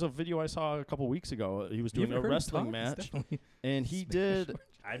 Mexican. There was a video I saw a couple weeks ago. He was You doing ever a heard him wrestling talk? It's match, definitely and he Spanish. did.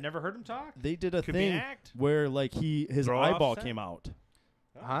 I've never heard him talk. They did a Could be an thing act. where like his Throw eyeball offset? came out.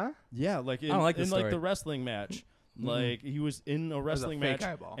 Huh? Yeah, like in, don't like in this like story. the wrestling match. Like he was in a was a wrestling fake match,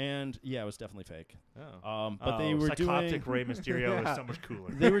 eyeball. and yeah, it was definitely fake. Oh. But they were psychotic doing Rey Mysterio Yeah. is so much cooler.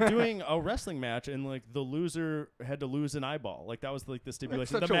 they were doing a wrestling match, and like the loser had to lose an eyeball. Like that was like the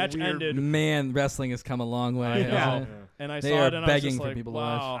stipulation. such The a match weird- ended, Man, wrestling has come a long way. I know. hasn't it? and I They saw are it, and I was begging just for like, people to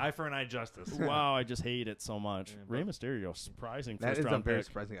watch. wow, Eye for an eye justice. wow, I just hate it so much. Yeah, Rey but- Mysterio, surprising That first is a round very pick.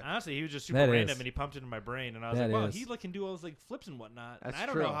 surprising. Honestly, he was just super That random, is. and he pumped it in my brain, and I was That like, "Wow, is. he can do all those like flips and whatnot." And That's I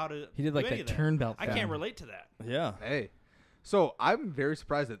don't true. know how to. He did like do any that of turnbelt I thing. can't relate to that. Yeah, Hey, so I'm very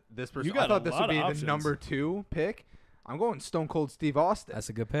surprised that this person. You got I thought a this lot would be of the options. number 2 pick. I'm going Stone Cold Steve Austin. That's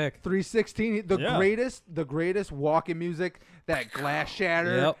a good pick. 316, the Yeah. greatest walk-in music, that glass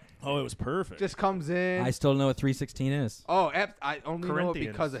shatter, Yep. Oh, it was perfect. Just comes in. I still don't know what 316 is. I only know it Corinthians.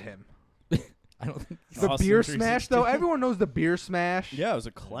 because of him. I don't think. The Austin beer 316. smash, though. Everyone knows the beer smash. Yeah, it was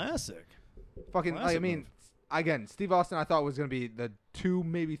a classic. Fucking. Classic I mean, move. again, Steve Austin. I thought was gonna be the 2,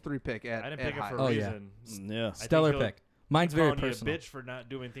 maybe 3 pick at. I didn't at pick it high. for a Oh, yeah. reason. Yeah. I think Stellar he'll- pick. Mine's very calling personal. you a bitch for not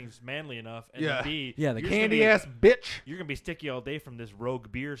doing things manly enough, and Yeah. then B, Yeah, the you're just gonna Candy be- ass bitch. You're gonna be sticky all day from this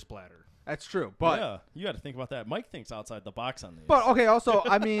rogue beer splatter. That's true, but yeah, you got to think about that. Mike thinks outside the box on these. okay. Also,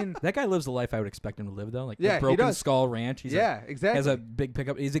 I mean, That guy lives the life I would expect him to live, though. Like Yeah, the he Broken does. Skull Ranch. He's yeah, exactly. has a big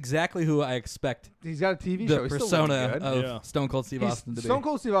pickup. He's exactly who I expect He's got a TV the show. He's still persona looking good. of Yeah. Stone Cold Steve He's Austin to be. Stone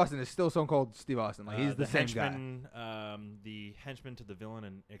Cold Steve Austin is still Stone Cold Steve Austin. Like he's the same guy. henchman, the henchman to the villain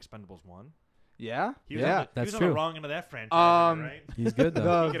in Expendables 1. Yeah, He was yeah. on the, That's he was true. on the wrong end of that franchise, right? He's good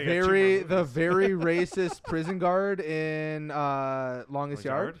though. the You gotta get 2 more the movies. very racist prison guard in Longest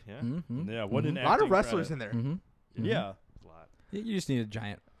Yard. Yeah. Mm-hmm. yeah, what an A lot of acting wrestlers credit. in there. Mm-hmm. Yeah. A lot. You just need a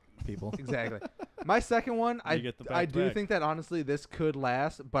giant people. Exactly. My second one, You get the I do back-to-back. think that honestly this could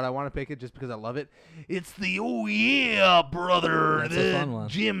last, but I want to pick it just because I love it. It's the oh yeah brother, That's a the fun one.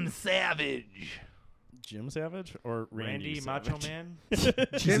 Jim Savage. Jim Savage or Randy, Randy Macho Savage? Man. Jim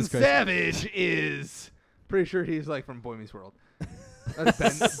Jesus Christ. Savage is pretty sure he's like from Boy Meets World.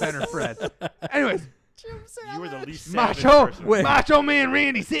 That's Ben or Fred. Anyways, You were the least savage Macho, person. Wait. Macho Man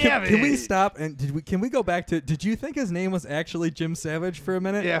Randy Savage. Can we stop and can we go back to? Did you think his name was actually Jim Savage for a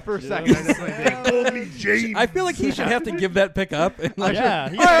minute? Yeah, for a second I definitely did. James. I feel like he should have to give that pick up. And like, Yeah,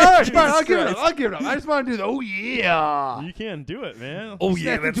 All right, fine, I'll Jesus give it up. Christ. I'll give it up. I just want to do the oh yeah. You can't do it, man. Oh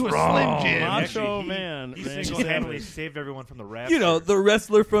yeah, Snapped that's into a wrong. Slim Jim. Macho Actually, Man. He Randy single-handedly Savage. saved everyone from the rap. you know, the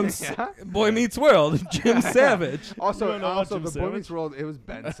wrestler from Yeah. Boy Meets World, Jim Savage. Also, You don't know about also Jim the Boy Savage? Meets World, it was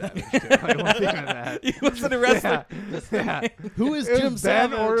Ben Savage too. I won't think of that. He wasn't a wrestler. Yeah. Who is It Jim was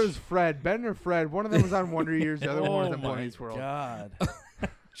Ben Savage? or it was Fred. Ben or Fred. One of them was on Wonder Years. The other one was Oh on Boy my Meets World. God.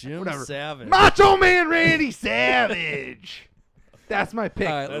 Jim Whatever. Savage. Macho Man Randy Savage. That's my pick.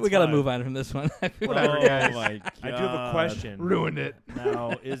 All right, That's we got to fine. move on from this one. Whatever, Oh guys. my God. I do have a question. Ruined it.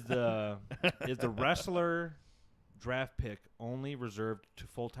 Now, is the wrestler draft pick only reserved to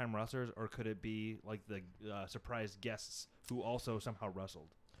full-time wrestlers, or could it be like the surprise guests who also somehow wrestled?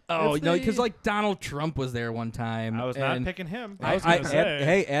 Oh If no, they- because like Donald Trump was there one time. I was not and picking him. I was gonna say.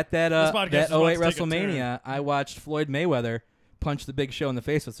 hey, at that This podcast that is about 08 to take a turn. WrestleMania, I watched Floyd Mayweather punch the Big Show in the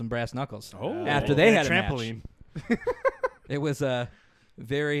face with some brass knuckles. Oh. After they that had a match. trampoline. It was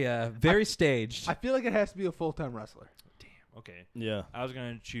very staged. I feel like it has to be a full-time wrestler. Okay. Yeah. I was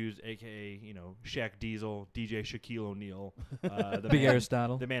gonna choose, AKA, Shaq Diesel, DJ Shaquille O'Neal, the Big man,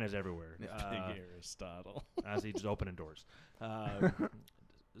 Aristotle. The man is everywhere. Big Aristotle. Honestly, just opening doors.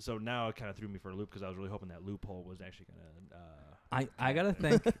 So now it kind of threw me for a loop because I was really hoping that loophole was actually gonna. I gotta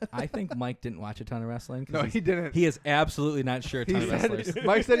think. I think Mike didn't watch a ton of wrestling. 'cause No, he's- he didn't. he is absolutely not sure a ton He of said, wrestlers.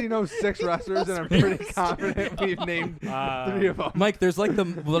 Mike said he knows 6 wrestlers, and I'm pretty confident we've named 3 of them. Mike, there's like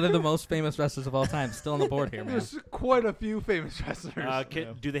one of the most famous wrestlers of all time still on the board here, man. There's quite a few famous wrestlers.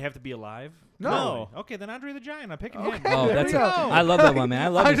 Yeah. Do they have to be alive? No. Okay, then Andre the Giant. I'm picking Okay. him. Oh, There that's we go. I love that one, man. I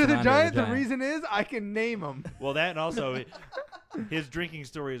love me Andre some the Giant. The Giant. reason is I can name him. Well, that and also his drinking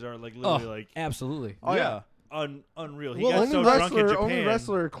stories are like Oh, literally like absolutely. Oh yeah. unreal. He Well, got only so drunk in wrestler, Japan. only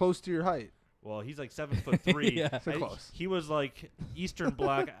wrestler close to your height. Well, he's like 7'3". Yeah. So close. He was like Eastern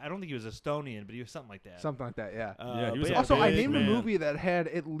Bloc. I don't think he was Estonian, but he was something like that. Something like that. Yeah. Yeah, he but was a Also, I big named man. a movie that had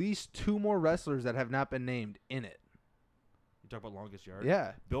at least 2 more wrestlers that have not been named in it. You talk about Longest Yard.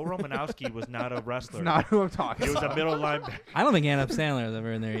 Yeah. Bill Romanowski was not a wrestler. It's not who I'm talking He was about. a middle linebacker. I don't think Adam Sandler is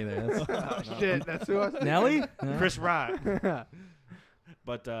ever in there either. That's Oh, shit. That's who I was thinking. Nelly? No? Chris Rock.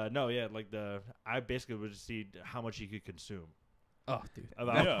 But no, yeah, like I basically would just see how much he could consume. Oh, dude.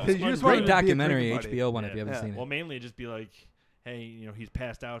 About, Yeah. You just wanted Great to be a documentary, drinking buddy. HBO one if Yeah. you haven't Yeah. seen it. Well, mainly it'd just be like, hey, he's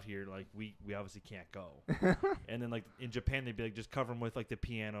passed out here. Like we obviously can't go. And then like in Japan, they'd be like, just cover him with like the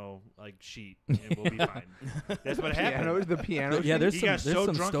piano like sheet, and we'll be fine. That's what happened. Piano is the piano. Yeah, there's he some- got there's so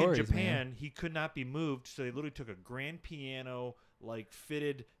some drunk stories, in Japan, man. he could not be moved. So they literally took a grand piano, like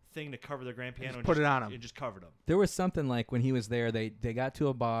fitted thing to cover the grand piano, just put it on him. and just covered him. There was something like when he was there, they got to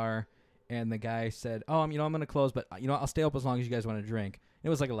a bar, and the guy said, "Oh, I'm going to close, but I'll stay up as long as you guys want to drink." It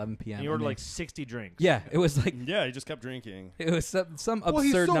was like 11 p.m. And he and ordered they- like 60 drinks. yeah, it was like Yeah, he just kept drinking. it was some Well,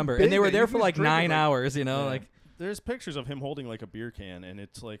 he's absurd so number, big and they were that there you for can like just drink it, 9 like- hours. Yeah. Like There's pictures of him holding like a beer can, and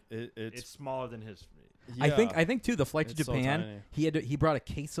it's like It's it's. smaller than his. I think yeah. too the flight to It's so Japan, tiny. he brought a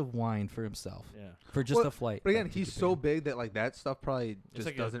case of wine for himself Yeah. for just Well, a flight. But again, up to he's Japan. so big that like that stuff probably just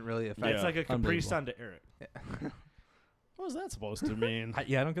like a- doesn't really affect. Yeah. It's like a Capri Unbelievable. Sun to Eric. What was that supposed to mean? I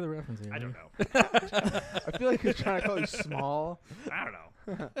don't get the reference here. I don't man. know. I feel like he's trying to call you small. I don't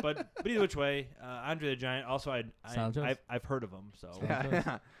know. But either which way, Andre the Giant. Also, Sound choice. I've heard of him. So Sound Yeah, choice.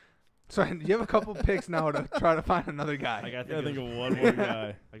 yeah. So you have a couple picks now to try to find another guy. I gotta Gotta think, think of of one more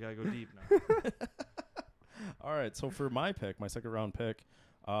guy. I gotta go deep now. All right, so for my pick, my second round pick,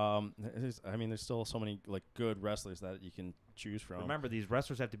 there's still so many like good wrestlers that you can choose from. Remember, these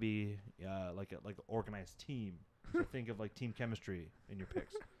wrestlers have to be like an organized team. So think of like team chemistry in your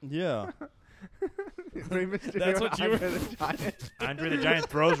picks. Yeah. Rey Mysterio That's what you Andre the Giant. Andre the Giant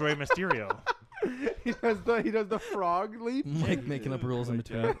throws Rey Mysterio. He does the frog leap. Mike making up rules in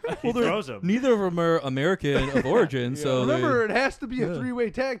between. He throws him. Neither of them are American of origin, so Remember, it has to be a Yeah. 3-way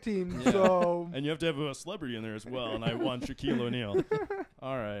tag team. Yeah. So And you have to have a celebrity in there as well, and I want Shaquille O'Neal.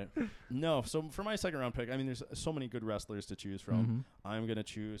 All right. No, so for my second round pick, there's so many good wrestlers to choose from. I'm going to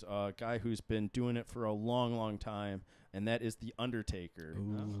choose a guy who's been doing it for a long, long time, and that is The Undertaker,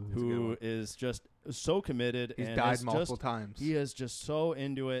 who is just so committed. he's and died is multiple just, times. He is just so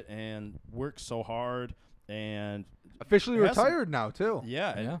into it and works so hard. And Officially has some- retired now, too.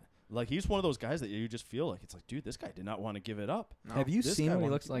 yeah, and Yeah. like he's one of those guys that you just feel like it's like, dude, this guy did not want to give it up. No. Have you This seen guy what he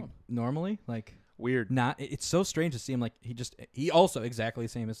wanted looks to like go. normally? Like Weird. not. It's so strange to see him. Like he also exactly the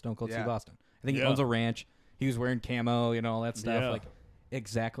same as Stone Cold Yeah. Steve Austin. I think he Yeah. owns a ranch. He was wearing camo, all that stuff. Yeah. Like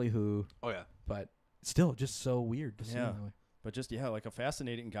exactly who. Oh, yeah. But still, just so weird to see Yeah. him that way. But just like a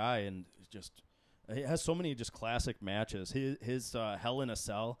fascinating guy, and just he has so many just classic matches. His Hell in a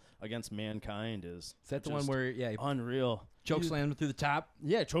Cell against Mankind is that the one just where he unreal. choke He- slammed him through the top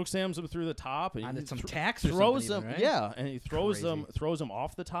Yeah, choke slams him through the top, and on he some thr- tacks or throws something. him. Even, right? Yeah, and he throws Crazy. throws him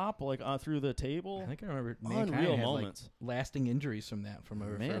off the top, like through the table. I think I remember Mankind Unreal had moments. like lasting injuries from that for a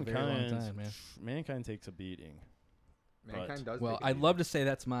very long time, man. Mankind takes a beating. Mankind does. Well, take a I'd beating. love to say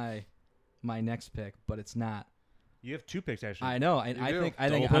that's my next pick, but it's not. You have 2 picks actually. I know, and You I do. think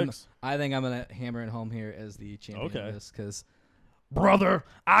Double I'm picks? gonna hammer it home here as the champion Okay. of this because, brother,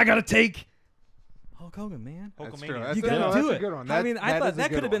 I gotta take Hulk Hogan, man. That's Hulkamania. true. That's You a- gotta no, do that's it. a good one. I mean, I that thought is a that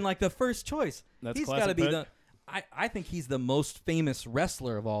good could have been one. like the first choice. That's He's classic gotta be pick. the. I think he's the most famous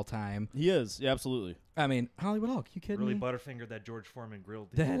wrestler of all time. He is, yeah, absolutely. I mean, Hollywood Hulk. You kidding Really me? butterfingered that George Foreman grill.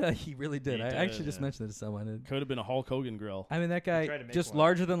 That he really did. He I did, actually just yeah. mentioned it to someone. Could have been a Hulk Hogan grill. I mean, that tried guy to make just one.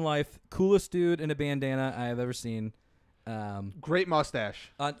 larger than life, coolest dude in a bandana I have ever seen. Great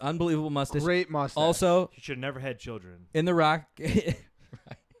mustache. Unbelievable mustache. Great mustache. Also, He should have never had children. in The Rock,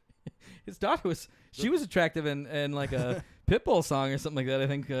 his daughter was attractive in like a Pitbull song or something like that. I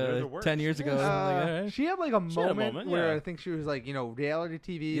think Whatever works. 10 years ago. or something like that, right? she had like a She had a moment, moment, where yeah. I think she was like, reality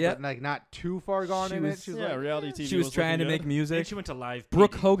TV, Yep. but like not too far gone She in was- it. She was Yeah, like, reality TV. She was trying to looking make good. And music. she went to live.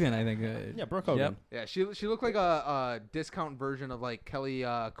 Brooke PD. Hogan, I think. Yeah, Brooke Hogan. yeah, she looked like a discount version of like Kelly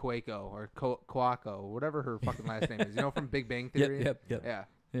Cuoco or Coaco, whatever her fucking last name is. From Big Bang Theory. Yep.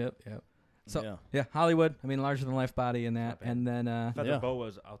 Yeah. So yeah. yeah, Hollywood. I mean, larger than life body in that, Not bad. and then Feather Yeah. Boa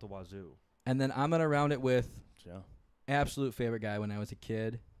was out the wazoo. I'm gonna round it with Yeah. absolute favorite guy when I was a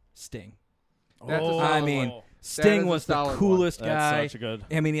kid, Sting. That's a Oh, solid I mean, one. Sting is a was the solid one. coolest that's guy. such a good.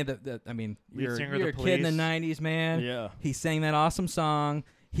 I mean, he had Lead you're singer of a The kid in the Police. '90s, man. Yeah. He sang that awesome song.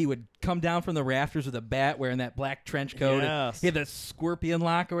 He would come down from the rafters with a bat, wearing that black trench coat. and Yes. He had the scorpion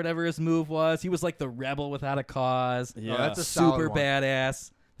lock or whatever his move was. He was like the rebel without a cause. Yeah. that's a solid Super one.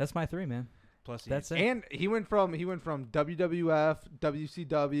 badass. That's my 3, man. Plus, That's it. And he went from WWF,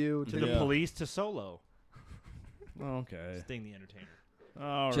 WCW to to the Yeah. Police to solo. Okay. Sting the Entertainer.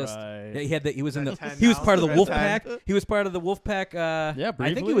 All right. Just he had that. He was in the. Red 10 He was now? part of the Red Wolf 10? Pack. He was part of the Wolf Pack. Yeah, I think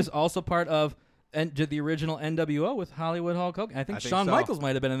he briefly. was also part of did the original NWO with Hollywood Hulk Hogan. I think I think Shawn so. Michaels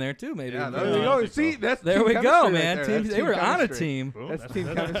might have been in there too. Maybe. yeah, Yeah, there we I go. think See, so. that's There team we go, chemistry right man. there. Team, That's they team were on a chemistry. team. Boom, That's team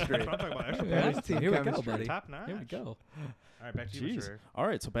that's chemistry. what I'm talking about. Extra Yeah, That's team here we go, chemistry. buddy. Top notch. Here we go. All right, back to you, Jeez. Mr. All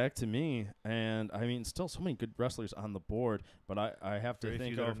right, so back to me, and still so many good wrestlers on the board, but I have to Very few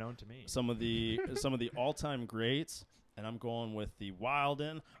think that are of known to me. some of the all-time greats, and I'm going with the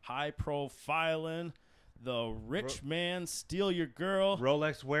Wilden, high profiling, the rich man steal your girl.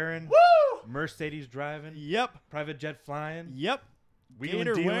 Rolex wearing, Woo! Mercedes driving, Yep, private jet flying, yep. wheeling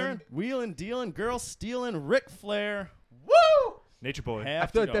Gator dealing, wearing, wheeling dealing, girl stealing, Ric Flair. Woo! Nature Boy. Have I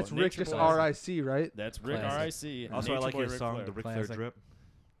feel to like go. that's Rick Nature just Boy. R.I.C., right? That's Rick Classic. R.I.C. Also, I Nature like Boy his Ric song, Flair. the Ric Flair Classic. Drip.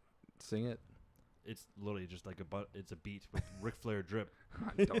 Sing it. It's literally just like it's a beat with Ric Flair Drip.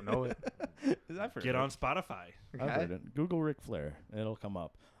 I don't know it. I've heard Get it. on Spotify. I've heard it. Google Ric Flair. It'll come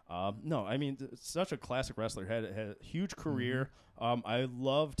up. No, such a classic wrestler. Had a huge career. I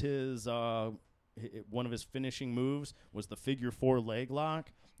loved his one of his finishing moves was the figure 4 leg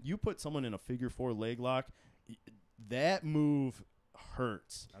lock. You put someone in a figure 4 leg lock, that move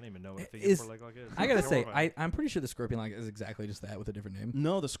hurts. I don't even know what a Is- figure 4 leg lock is. I gotta Don't say, worry about it. I'm pretty sure the Scorpion Lock is exactly just that with a different name.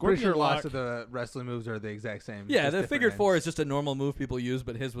 No, the Pretty scorpion sure lock. lots of the wrestling moves are the exact same. Yeah, just the different figure names. 4 is just a normal move people use,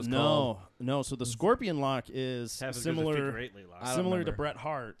 but his was called. No. So the scorpion lock is Half as good as a similar figure 8 leg lock. I don't similar to remember. Bret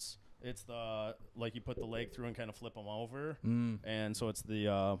Hart's. It's the like you put the leg through and kind of flip them over, Mm. and so it's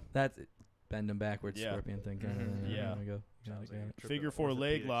the That's it. Bend them backwards, Yeah. scorpion thing. Yeah. There we go. Sounds Got like it. a trip figure to 4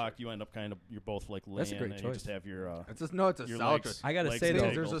 leg orthopedics. lock. You end up you're both like laying, That's a great and you just choice. have your It's just no, it's a your solid legs. choice. I gotta legs say, though,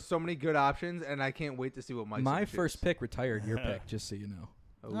 tangled. There's just so many good options, and I can't wait to see what Mike's my gonna first choose. pick retired your pick, just so you know.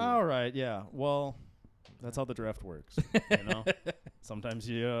 Ooh. All right, yeah. Well, that's how the draft works. You know, sometimes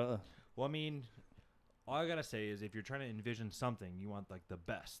you. Well, I mean, all I gotta say is if you're trying to envision something, you want like the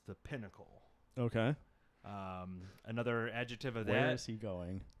best, the pinnacle. Okay. Another adjective of Where that. is he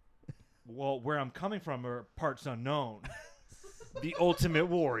going? Well, where I'm coming from are parts unknown. The ultimate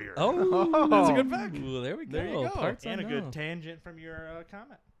warrior. Oh, That's a good pick. There we go. There you go. Parts And a unknown. good tangent from your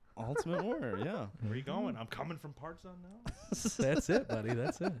comment. Ultimate Warrior, yeah. Where are you going? I'm coming from parts unknown. That's it, buddy.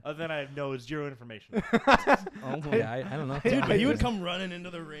 That's it. Other than I know zero information. Yeah, I don't know. Dude, but he would come running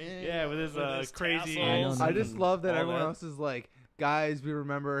into the ring. Yeah, with his crazy- tassels I I just and love that all everyone else is like, guys, we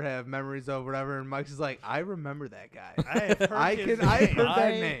remember, have memories of whatever, and Mike's is like, I remember that guy. I've heard I his can. I've name. heard that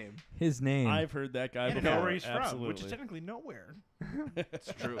I- name. His name. I've heard that guy And before. know where he's Absolutely. from, which is technically nowhere.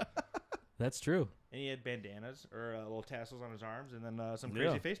 It's true. That's true. And he had bandanas or little tassels on his arms, and then some Yeah.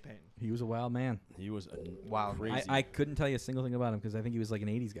 crazy face paint. He was a wild man. He was Wow. crazy. I couldn't tell you a single thing about him because I think he was like an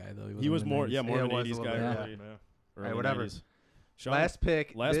 80s guy, though. he wasn't was in the more, 90s. yeah, more Yeah, of an it was a 80s little guy. bit, yeah. Early, Alright, early whatever. 90s. Sean, Last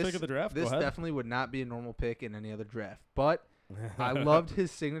pick. last this, pick of the draft. This Go ahead. definitely would not be a normal pick in any other draft, but I loved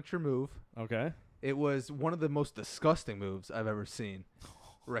his signature move. Okay. It was one of the most disgusting moves I've ever seen.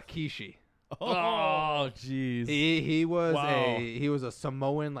 Rikishi. Oh, jeez. He was Wow. he was a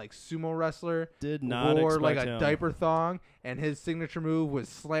Samoan like sumo wrestler. Did not Wore expect like a him. diaper thong, and his signature move was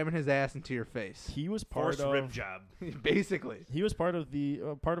slamming his ass into your face. He was part Forced rib of. job. Basically, He was part of the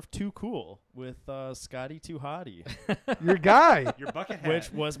part of Too Cool with Scotty Too Hottie, your guy. Your bucket hat.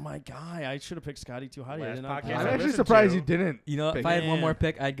 which was my guy. I should have picked Scotty Too Hottie. I Last did not. podcast pick I'm I him. actually listened surprised to- you didn't. You know, pick if I had one Man. more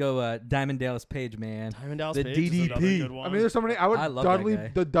pick, I'd go Diamond Dallas Page, man. Diamond Dallas The Page is another DDP. good one. I mean, there's so many. I would I love that Dudley,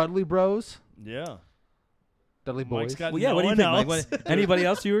 guy. the Dudley Bros, yeah. Dudley Mike's Boys. got Well, yeah, no what do you one think, Mike? else. What, anybody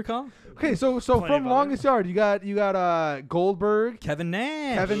else you recall? Okay, so Plenty from of Longest Yard, you got Goldberg, Kevin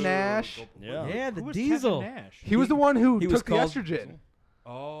Nash. Kevin Nash. Yeah. Yeah, the Who was Diesel. Kevin Nash? He was the one who he was took the called- estrogen.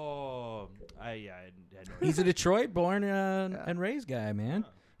 Oh, I had no He's a idea. Detroit born and raised guy, man.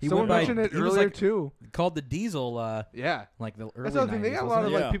 He Someone went by, mentioned it he was earlier like, too. called the Diesel, Yeah, like the early that's the other thing. They 90s, got a lot of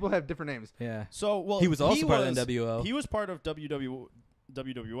wasn't Yeah. like people have different names. he? Yeah. So well, He was also part of the NWO. He was part of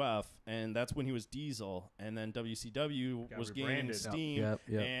WWF, and that's when he was Diesel, and then WCW Got was gaining rebranded. steam, Yep,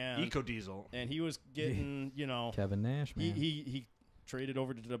 yep. and Eco Diesel. and he was getting, you know, Kevin Nash, man. he traded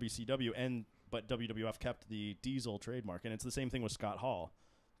over to WCW, but WWF kept the Diesel trademark, and it's the same thing with Scott Hall.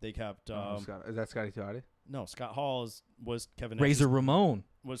 They kept Is that Scotty Toddy? no, Scott Hall was Kevin Nash's- Razor Ramon.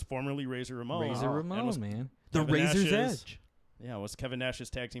 was formerly Razor Ramon. Razor and Ramon, was man. The Kevin Razor's Nash's- Edge. Yeah, was Kevin Nash's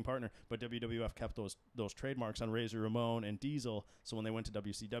tag team partner, but WWF kept those trademarks on Razor Ramon and Diesel. So when they went to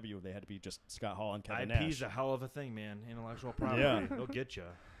WCW, they had to be just Scott Hall and Kevin IP's Nash. a hell of a thing, man. Intellectual property. Yeah. They'll get you.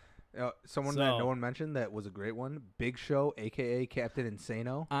 Someone So- that no one mentioned that was a great one. Big Show, aka Captain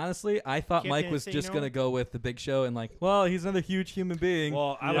Insano. Honestly, I thought Can't Mike they was say just no? going to go with the Big Show and like, well, he's another huge human being.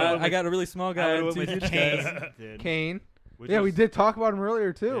 Well, I Yeah. went I got a really small guy and with two huge Kane. guys. Dude. Kane. Which Yeah, we was- did talk about him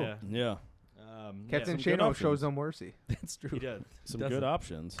earlier too. Yeah. Yeah, Captain some good Shano options. shows no mercy. That's true. He did. some Doesn't- good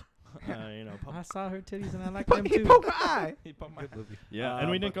options. You know, I saw her titties and I liked them he too. poked my eye. he put my Yeah,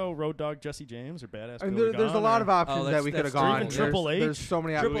 and we didn't go Road Dog Jesse James or Badass I mean, Billy there's a Gunn lot or- of options Oh, that that's- we could have that's true. gone. Even There's- Triple H. There's so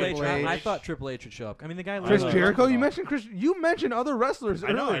many Triple options. H. I thought Triple H would show up. I mean, the guy. Chris lives- Jericho. You know. mentioned Chris. You mentioned other wrestlers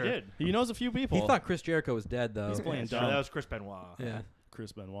I know, I earlier. did. He knows a few people. He thought Chris Jericho was dead though. He's playing Yeah, dumb. that was Chris Benoit. Yeah.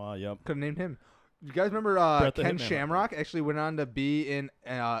 Chris Benoit. Yep. Could have named him. You guys remember Bret the Ken Hitman Shamrock actually went on to be in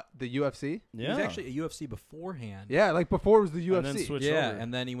the UFC? He Yeah. was actually at UFC beforehand. Yeah, like before it was the And then UFC. switched Yeah, over.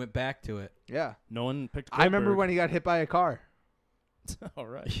 and then he went back to it. Yeah. No one picked. I remember Goldberg. when he got hit by a car. All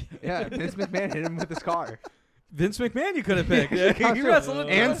right. Yeah, Vince McMahon hit him with his car. Vince McMahon, you could have picked. Yeah, he wrestled with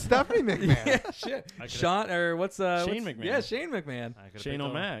and Stephanie McMahon. yeah, shit. I could've- Sean or what's Shane what's- McMahon. Yeah, Shane McMahon. I could've Shane picked on-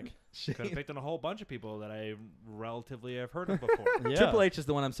 O'Mac. Could have picked on a whole bunch of people that I relatively have heard of before. Yeah. Triple H is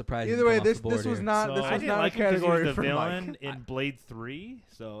the one I'm surprised. Either didn't way, come off this the board this was here. not So- this I I was didn't not a like him 'cause he category was the for villain Mike. in Blade 3,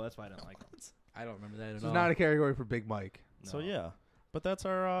 so that's why I didn't like him. I don't remember that at This all. was not a category for Big Mike. So No. yeah, but that's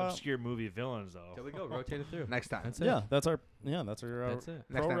our. Obscure movie villains, though. There we go. Rotate it through. Next time. That's it. Yeah, that's our. Next pro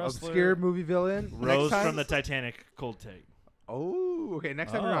time. wrestler. Obscure movie villain. Rose Next time. from the Titanic, cold take. Oh, okay.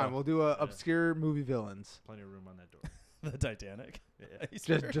 Next time we're on, Oh. we'll do obscure movie villains. Plenty of room on that door. the Titanic. Yeah.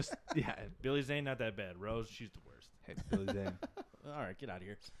 Just yeah. Billy Zane, not that bad. Rose, she's the worst. Hey, Billy Zane. All right, get out of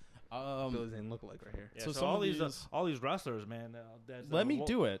here. Billy Zane look like right here. Yeah, So so, some all of these these- all these wrestlers, man. That's, Let me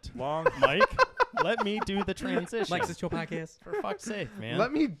do it, long. Mike. Let me do the transition. Mike's this your podcast. For fuck's sake, man.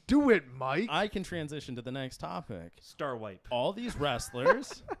 Let me do it, Mike. I can transition to the next topic. Star wipe. All these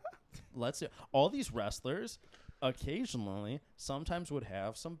wrestlers, all these wrestlers occasionally sometimes would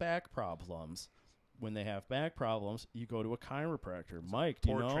have some back problems. When they have back problems, you go to a chiropractor. Mike, do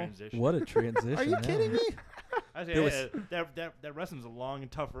you Poor know? transition. What a transition. Are you kidding me? I say, There hey, that wrestling's a long and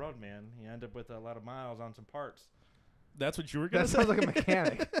tough road, man. You end up with a lot of miles on some parts. That's what you were going That to say? sounds like a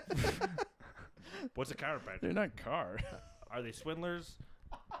mechanic. What's a chiropractor? They're not car. Are they swindlers?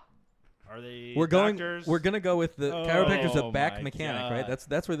 Are they We're doctors? gonna go with the Oh, chiropractor's a my back mechanic, God. right?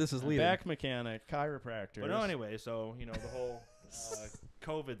 That's where this is leading. Back mechanic, chiropractor. But no, anyway, so, the whole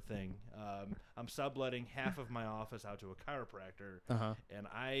COVID thing. I'm subletting half of my office out to a chiropractor, Uh-huh. and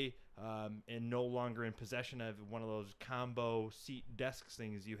I am no longer in possession of one of those combo seat desks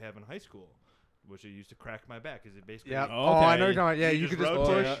things you have in high school, which I used to crack my back. Is it basically? Yeah. Okay. Oh, I know you're talking about. Yeah, You you just could just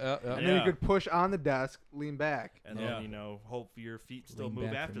rotate. push, Yeah. and then you Yeah. could push on the desk, lean back. And Yeah. then, hope your feet still Lean move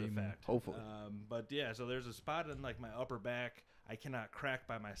back after for the me, man. fact. Hopefully. But yeah, so there's a spot in like my upper back I cannot crack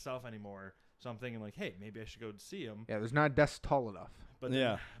by myself anymore. So I'm thinking like, hey, maybe I should go see him. Yeah, there's not a desk tall enough. But then,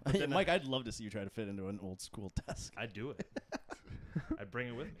 Yeah. but then Mike, I'd love to see you try to fit into an old school desk. I'd do it. I'd bring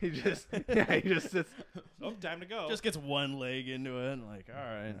it with me. He just sits. Oh, time to go. Just gets one leg into it and like, all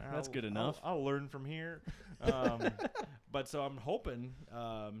right, that's good enough. I'll learn from here. But so I'm hoping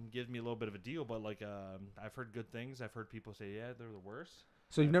gives me a little bit of a deal. But like I've heard good things. I've heard people say, yeah, they're the worst.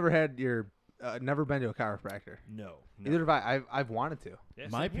 So you've never had never been to a chiropractor? No. Neither have I. I've wanted to. Yeah,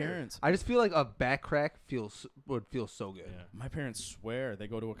 My same here. parents, I just feel like a back crack would feel so good. Yeah. my parents swear they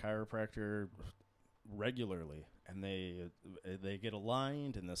go to a chiropractor regularly, and they get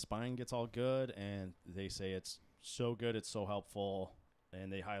aligned, and the spine gets all good, and they say it's so good, it's so helpful,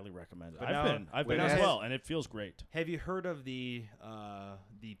 and they highly recommend it. But I've wait, been as has- well, and it feels great. Have you heard of the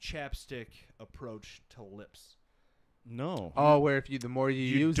chapstick approach to lips? No. Oh, where if the more you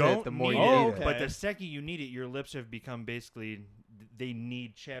use it, the more you need need Oh, it. okay. But the second you need it, your lips have become basically they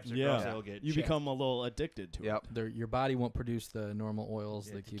need chapstick. Or else Yeah. they'll get You chapped. become a little addicted to Yep. Your body won't produce the normal oils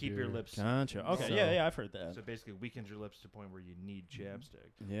Yeah, that to keep your lips. it. Gotcha. Okay. So- Yeah, I've heard that. So basically, weakens your lips to the point where you need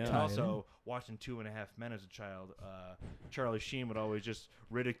chapstick. Yeah. And Tie it also, watching 2.5 Men as a child, Charlie Sheen would always just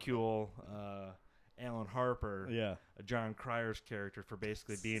ridicule Alan Harper, Yeah. John Cryer's character, for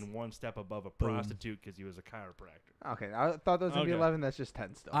basically being one step above a prostitute because he was a chiropractor. Okay, I thought that was gonna be Okay. 11. That's just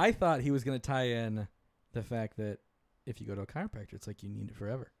 10 still. I thought he was going to tie in the fact that if you go to a chiropractor, it's like you need it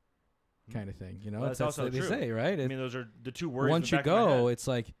forever, kind of thing. Well, It's that's also what they true. say, right? I mean, those are the two words. Once you go, it's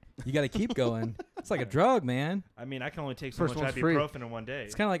like you got to keep going. It's like a drug, man. I mean, I can only take so First much one's free. ibuprofen in one day.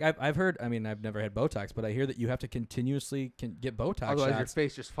 It's kind of like I've heard. I mean, I've never had Botox, but I hear that you have to continuously get Botox Otherwise, your shots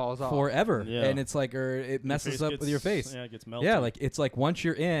face just falls off. forever, Yeah. and it's like, or it messes up with your face. Yeah, it gets melted. Yeah, like it's like once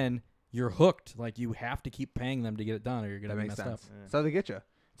you're in, you're hooked. Like you have to keep paying them to get it done, or you're gonna That be makes messed sense. up. Yeah. So they get you.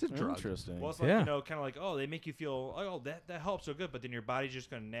 It's a drug. Interesting. Well, it's like, Yeah. kind of like, oh, they make you feel, oh, that helps so good, but then your body's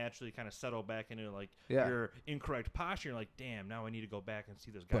just going to naturally kind of settle back into, like, Yeah. your incorrect posture. You're like, damn, now I need to go back and see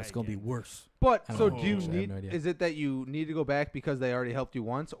this guy But it's gonna be again. worse. But I so don't do you know. I have need? no idea. Is it that you need to go back because they already helped you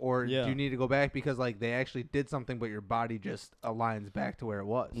once, or Yeah. do you need to go back because like they actually did something, but your body just aligns back to where it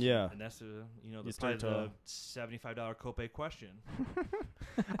was? Yeah. And that's, the You probably start to- the $75 copay question.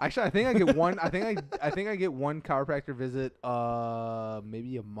 Actually, I think I get one. I think I get one chiropractor visit,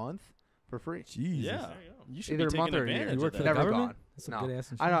 maybe a month for free. Jesus. Yeah. There you go. You should Either be a month taking or a year. advantage You of work for the that. Never government? gone. That's some No. good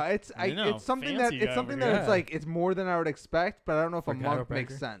ass. I know it's I know, it's something fancy that it's guy something over that here. it's like it's more than I would expect, but I don't know if For a a month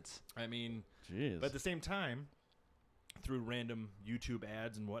makes chiropractor? sense. I mean, Jeez. but at the same time, through random YouTube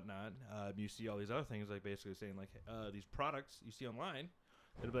ads and whatnot, you see all these other things, like basically saying, like, these products you see online,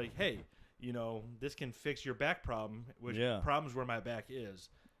 it'll be like, hey, this can fix your back problem, which Yeah. problems where my back is.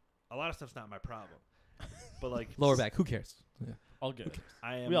 A lot of stuff's not my problem. But, like, Lower back. Who cares? Yeah. All good.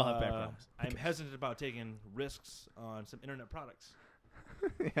 I am, We all have back problems. I'm hesitant about taking risks on some internet products.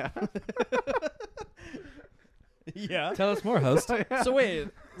 Yeah. Yeah. Tell us more, host. So wait,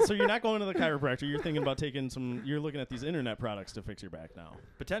 so you're not going to the chiropractor? You're thinking about you're looking at these internet products to fix your back now.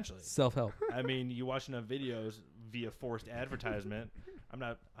 Potentially. Self help. I mean, you watch enough videos via forced advertisement. I'm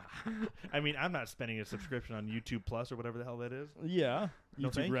not spending a subscription on YouTube Plus or whatever the hell that is. Yeah. No,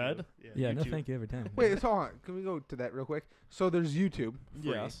 YouTube thank Red. You. Yeah. No, YouTube. thank you every time. Wait, so hold on. Can we go to that real quick? So there's YouTube,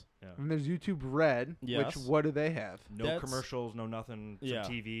 free, Yes. Yeah. and there's YouTube Red, Yes. which what do they have? No That's- commercials, no nothing. Some Yeah.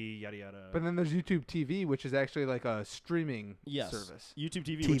 TV, yada yada. But then there's YouTube TV, which is actually like a streaming Yes. service. YouTube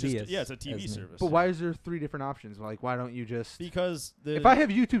TV, TV which is is- yeah, it's a TV as me. service. But why is there 3 different options? Like, why don't you just? Because If I have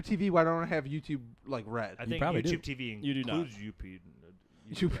YouTube TV, why don't I have YouTube like Red? I You think probably YouTube do. TV You do not. includes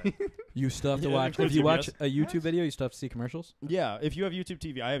YouTube. You still have to Yeah, it watch. includes If you watch CBS. a YouTube video, you still have to see commercials. Yeah, if you have YouTube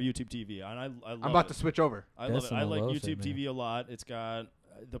TV, I have YouTube TV, and I love I'm about it. to switch over, I That's love it. some I like low shit, YouTube man. TV a lot. It's got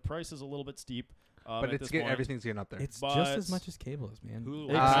the price is a little bit steep, but at it's this getting point. everything's getting up there. It's But- just as much as cable is, man. Hulu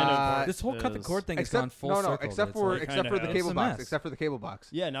It has kind Uh, of This whole cut the is- cord thing has gone except full no, circle. except but it's for like- except for the Kinda cable has. box. It's a Except for the cable box.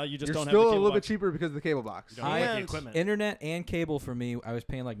 Yeah, now you just You're don't still have a the little cable bit box. cheaper because of the cable box. You don't get the And equipment. internet and cable for me, I was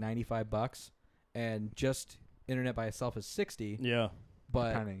paying like $95, and just internet by itself is $60. Yeah. But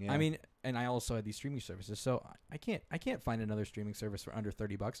Depending, yeah. I mean, and I also had these streaming services, so I can't find another streaming service for under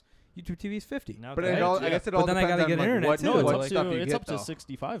 $30. YouTube TV is $50. Now But that- it all, yeah. I guess it But all then I depends gotta on get like, internet what, too. No, what it's stuff up to, you it's get up to though.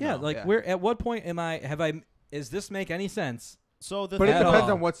 65 Yeah, now. like Yeah. where at what point is this make any sense? So the But it At depends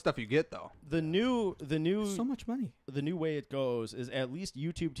all. on what stuff you get though. the new So much money. the new way it goes is at least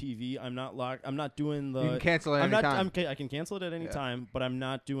YouTube TV. I'm not locked. I'm not doing the. You can cancel it I'm not. anytime. I can cancel it at any Yeah. time, but I'm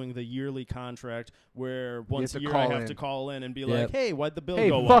not doing the yearly contract where once have a to year I call have in. to call in and be Yep. like, "Hey, why'd the bill Hey,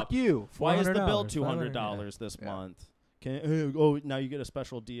 go fuck up? you. Why is the bill $400, $200 this Yeah. month? Oh, now you get a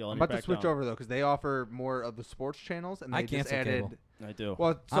special deal." I'm And you're about to back switch down. over though because they offer more of the sports channels and I they just cancel added. cable. I do.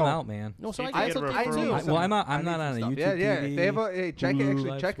 Well, so I'm out, man. No, so See I if you cancel get a cable referral. too. I- well, I'm not I need on some a stuff. YouTube Yeah, yeah. TV, If they have a hey, check it. Hulu Actually,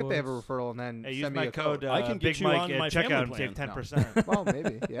 Live check if they have a Sports. referral and then Hey, use send me my a code. I can get Big you Mike on at my checkout family and save plan. 10%. well,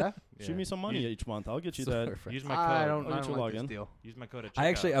 maybe. Yeah. Shoot me some money each month. I'll get you So that. perfect. Use my code. I I'll don't get you like this login. deal. Use my code at checkout. I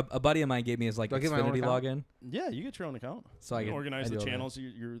actually a buddy of mine gave me his like Do I get my own Xfinity account? login, Yeah, you get your own account. so I You can organize I the do all that. channels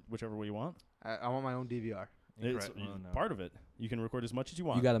you're whichever way you want. I want my own DVR. It's Incorrect. Oh, no. part of it. You can record as much as you You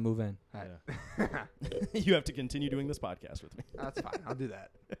want. got to move in. Yeah. You have to continue doing this podcast with me. That's fine. I'll do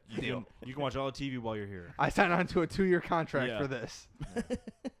that. You can watch all the TV while you're here. I signed on to a 2-year contract Yeah. for this.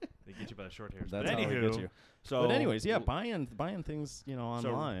 They get you by the short hairs. That's but how it anywho, gets you. so But anyways, yeah, buying things,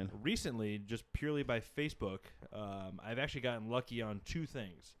 online. So recently, just purely by Facebook, I've actually gotten lucky on two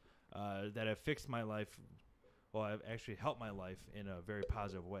things that have fixed my life. Well, I've actually helped my life in a very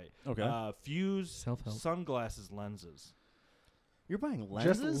positive way. Okay. Fuse Self-help. sunglasses lenses. You're buying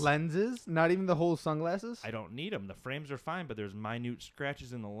lenses? Just lenses, not even the whole sunglasses. I don't need them. The frames are fine, but there's minute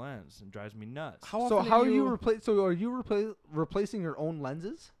scratches in the lens and drives me nuts. How So often how are are you replace? So are you replacing your own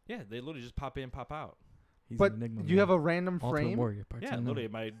lenses? Yeah, they literally just pop in, pop out. He's But an enigma you man. have a random Ultimate frame. Warrior, part Yeah, 10.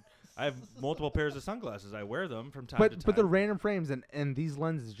 literally. I have multiple pairs of sunglasses. I wear them from time to time. But they're random frames, and these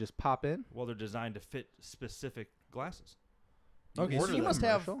lenses just pop in. Well, they're designed to fit specific glasses. Okay, so order you them. must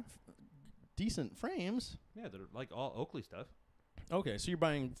have Commercial? decent frames. Yeah, they're like all Oakley stuff. Okay, so you're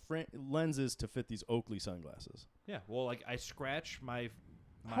buying lenses to fit these Oakley sunglasses. Yeah, well, like I scratch my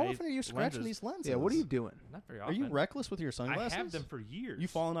How often are you scratching lenses. these lenses? Yeah, what are you doing? Not very Are often. you reckless with your sunglasses? I have them for years. You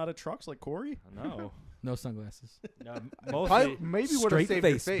falling out of trucks like Kory? No. No sunglasses. No, Probably, mostly. maybe would have Straight saved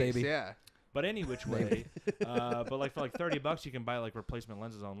face, your face. baby. Yeah. But any which way. But like for like $30, you can buy like replacement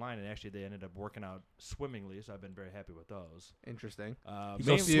lenses online, and actually they ended up working out swimmingly. So I've been very happy with those. Interesting. He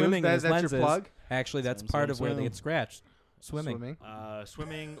So goes Fuse, swimming in his that's lenses. your plug. Actually, that's Swim, part swim, of where they swim. get scratched. Swimming.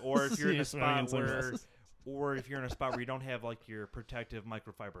 Swimming, or if you're in a Swimming in spot where, sunglasses. or if you're in a spot where you don't have like your protective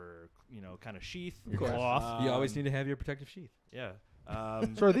microfiber, kind of sheath. Your course. cloth. You always need to have your protective sheath. Yeah.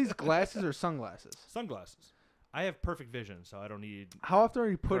 So are these glasses or sunglasses? Sunglasses. I have perfect vision, so I don't need. How often are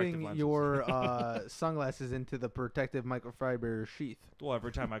you Corrective putting lenses. your sunglasses into the protective microfiber sheath? Well,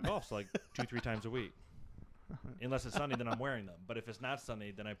 every time I golf, so like 2-3 times a week. Unless it's sunny, then I'm wearing them. But if it's not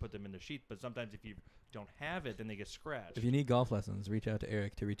sunny, then I put them in the sheath. But sometimes if you don't have it, then they get scratched. If you need golf lessons, reach out to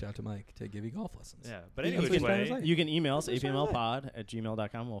Eric to reach out to Mike to give you golf lessons. Yeah, but You can anyway, switch down his life. You can email us, That's right.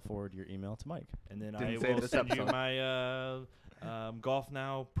 apmlpod@gmail.com. We'll forward your email to Mike. and then Didn't I say will this send you episode. my Golf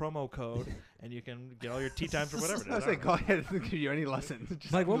Now promo code, and you can get all your tee times or whatever. I was like, go ahead and give you any lessons.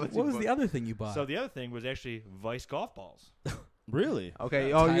 Just Mike, let what you was book. the other thing you bought? So the other thing was actually Vice golf balls. Really? Okay.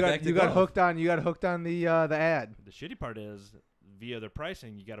 Yeah, Oh, tie you back got to you got golf. hooked on the ad. The shitty part is, via their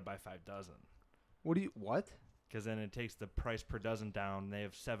pricing, you got to buy 5 dozen. What? Because then it takes the price per dozen down. They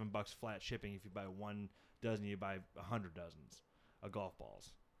have $7 flat shipping. If you buy 1 dozen, you buy 100 dozens of golf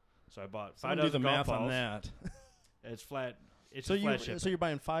balls. So I bought 5 Someone do dozen the golf math balls. on that. It's flat. It's So just flat shipping. so you're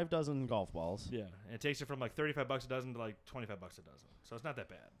buying 5 dozen golf balls. Yeah, and it takes it from like $35 a dozen to like $25 a dozen. So it's not that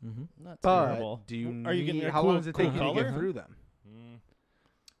bad. Mm-hmm. Not But terrible. do you? Are you getting need- a how cool- long does it take cool you to color? get through them?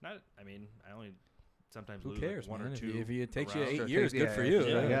 I mean, I only sometimes Who lose cares, like 1 man? or If 2. If it takes you around. 8 Sure, years, takes- good for yeah, you. yeah,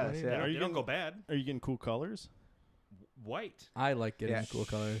 yeah, I guess, Right? yeah. Are you they don't getting- go bad. Are you getting cool colors? white. I like getting Yeah. the cool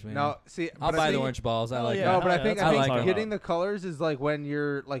colors, man. No, see, I'll but buy I the think- orange balls. I Oh, like yeah. No, that. but I yeah, think that's what I I'm think talking getting the colors is like when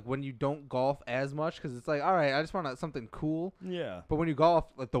you're like when you don't golf as much because it's like all right, I just want something cool. Yeah. But when you golf,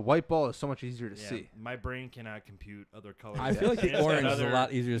 like the white ball is so much easier to Yeah, see. my brain cannot compute other colors. I feel like the It's orange is a another-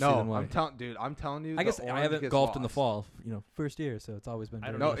 lot easier to see No, than white. I'm telling you. I the guess I orange haven't gets golfed in the lost. fall, first year, so it's always been. I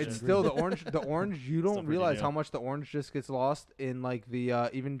don't very No, know. much it's green. still the orange. The orange, you Still don't pretty realize new. how much the orange just gets lost in like the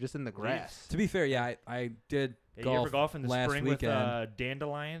even just in the grass. To be fair, yeah, I did Yeah, you ever golf golf in the last spring weekend. with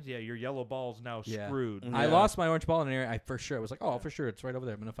dandelions? Yeah, your yellow ball's now Yeah. screwed. Mm. I Yeah. lost my orange ball in an area. I for sure it was like, oh, for sure, it's right over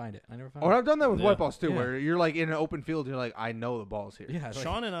there. I'm gonna find it. I never found Oh, it. I've done that with Yeah. white balls too, Yeah. where you're like in an open field. You're like, I know the ball's here. Yeah, it's like-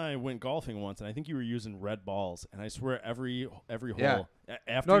 Sean and I went golfing once, and I think you were using red balls. And I swear, every hole Yeah.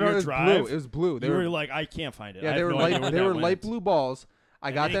 after No, no, your it was drive, blue. It was blue. They you were were like, I can't find it. I yeah, they have were no idea light. where They that were went. light blue balls. I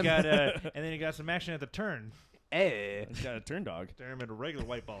And got then them. you got, and then you got some action at the turn. Eh. It's got a turn dog. Turn them into regular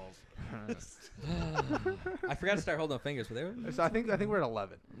white balls. I forgot to start holding up fingers, but they were. So I think we're at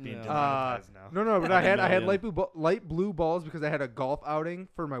 11. Being Yeah. demonetized now. No, but I I had didn't know, light blue balls because I had a golf outing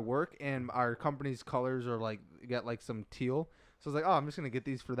for my work, and our company's colors are like got like some teal. So I was like, oh, I'm just gonna get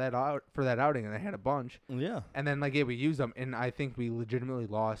these for that outing, and I had a bunch. Yeah. And then like yeah, we used them, and I think we legitimately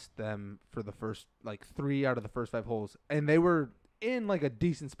lost them for the first like 3 out of the first 5 holes, and they were in like a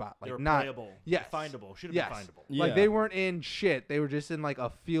decent spot, They like were not playable. yes. Findable. Should have Yes. been findable. Yeah. like they weren't in shit. They were just in like a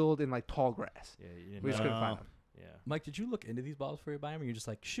field in like tall grass. Yeah, you didn't We just know. couldn't find them. Yeah. Mike, did you look into these balls before you buy them, or you're just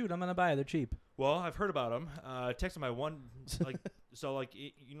like, shoot, I'm gonna buy it. They're cheap. Well, I've heard about them. I texted my one, like, so like,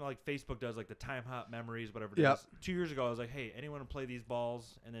 you know, like Facebook does like the time hop memories, whatever it Yep. is. 2 years ago, I was like, hey, anyone play these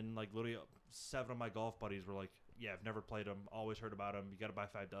balls? And then like literally 7 of my golf buddies were like, yeah, I've never played them. Always heard about them. You got to buy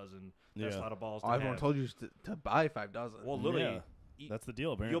 5 dozen. That's a Yeah. lot of balls. Oh, To everyone have. told you to buy 5 dozen. Well, literally, Yeah. That's the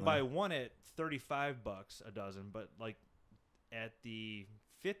deal, apparently. you'll buy one at $35 a dozen, but like at the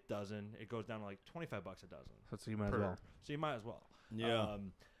 5th dozen, it goes down to like $25 a dozen. So you might as per. well. So you might as well. Yeah.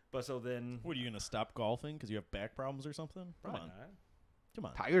 But so then, What, are you going to stop golfing because you have back problems or something? Come probably on. not. Come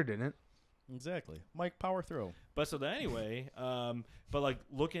on. Tiger didn't. Exactly. Mike, power throw. But so then anyway, but like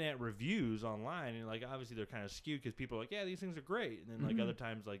looking at reviews online, and like obviously they're kind of skewed because people are like, yeah, these things are great, and then like other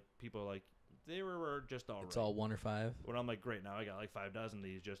times like people are like they were just all It's right. all 1 or 5. When I'm like, great, now I got like 5 dozen of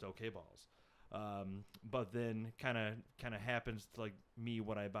these just okay balls. But then kind of happens to like me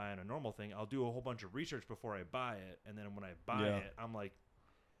when I buy on a normal thing, I'll do a whole bunch of research before I buy it, and then when I buy Yeah. it, I'm like,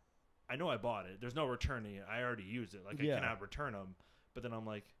 I know I bought it. There's no returning it. I already used it. Like Yeah. I cannot return them. But then I'm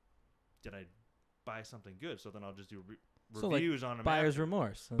like, did I buy something good? So then I'll just do So, like, reviews on them. Buyer's after.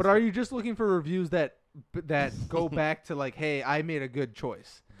 remorse. But are you just looking for reviews that go back to like, hey, I made a good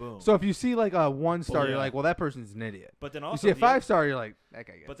choice? Boom. So if you see like a 1 star, Well, you're yeah. like, well, that person's an idiot. but then You also see a the 5 star, you're like, that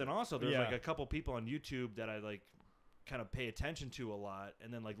guy gets But then it. also there's like Yeah. a couple people on YouTube that I like kind of pay attention to a lot,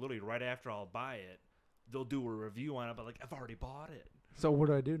 and then like literally right after I'll buy it, they'll do a review on it, but like I've already bought it. So what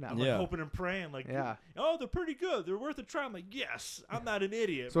do I do now? I'm Yeah. like hoping and praying, like, Yeah. oh, they're pretty good, they're worth a try. I'm like, yes, I'm not an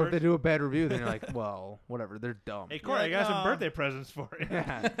idiot. So if they do a bad review, then you're like, well, whatever, they're dumb. Hey Corey, I You're got like, some "No." birthday presents for you.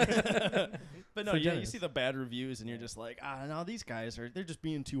 But no, So yeah, you generous. see the bad reviews and you're just like, no, these guys they're just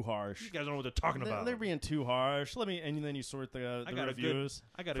being too harsh. These guys don't know what they're talking about. They're being too harsh. And then you sort the I got a good reviews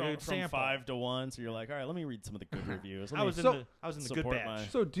I got a from, good from sample. 5 to 1. So you're like, all right, let me read some of the good reviews. Let I me was in So- the good support batch. my-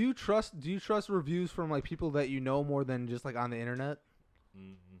 So do you trust reviews from like people that you know more than just like on the internet?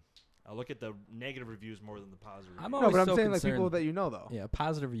 Mhm. I look at the negative reviews more than the positive. I'm reviews. No, always but I'm so saying like concerned. people that you know though. Yeah,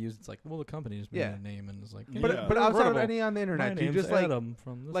 positive reviews. It's like, well, the company just made Yeah. a name, and it's like, But- But Yeah. but outside of Wordable. any on the My internet, do you name's just like Adam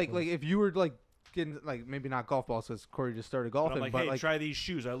from this like place. if you were like getting like maybe not golf balls because Corey just started But golfing, I'm like, but hey, like try these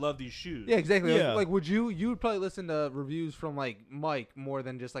shoes. I love these shoes. yeah, exactly. Yeah. Like would you would probably listen to reviews from like Mike more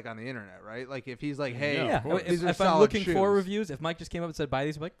than just like on the internet, right? Like if he's like, hey, Yeah, yeah, of course. if, these are if I'm solid looking for shoes. reviews, if Mike just came up and said buy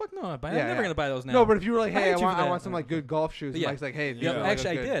these, I'm like, fuck no, I'm Yeah, never yeah. gonna buy those now. No, but if you were like, I hey, hate I you want for I that. want some like good golf shoes, and Yeah. Mike's like, hey, these Yeah. are, like, a Actually,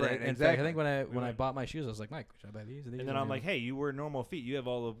 I good did. brand. In fact, Exactly. I think when I Right. bought my shoes, I was like, Mike, should I buy these? And then I'm like, hey, you wear normal feet. You have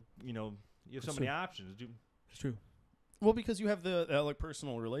all the, you have so It's many true. options. it's true. Well, because you have the like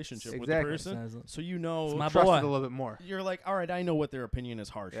personal relationship with the Exactly. person, so you know. It's my trust boy. it a little bit more. You're like, all right, I know what their opinion is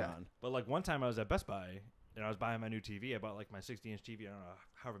harsh Yeah. on. But like one time I was at Best Buy and I was buying my new TV. I bought like my 60-inch TV, I don't know,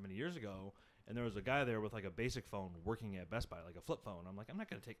 however many years ago. And there was a guy there with like a basic phone working at Best Buy, like a flip phone. I'm like, I'm not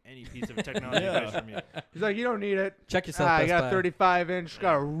going to take any piece of technology Yeah. advice from you. He's like, you don't need it. Check yourself. I Best got Buy. 35 inch,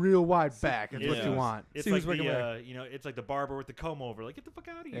 got a real wide back. That's what Yeah. you want. It's See like who's working the, it's like the barber with the comb over. Like, get the fuck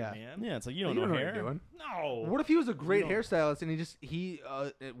out of here, Yeah. man. Yeah, it's like you You don't know what hair. you're doing. No. What if he was a great don't- hairstylist and he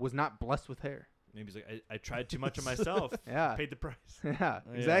was not blessed with hair? Maybe he's like, I tried too much of myself. Yeah. Paid the price. Yeah,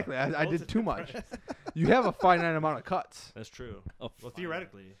 exactly. I Most did of too the much. price. You have a finite amount of cuts. That's true. Oh, Well, fine.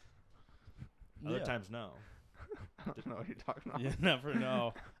 theoretically. Other Yeah. times, no. I don't know what you're talking about. You never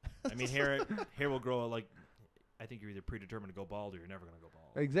know. I mean, hair will grow like I think you're either predetermined to go bald or you're never gonna go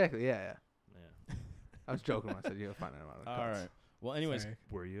bald. Exactly. Yeah. Yeah. I was joking when I said you have a finite amount of cuts. All right. Well, anyways, Sorry.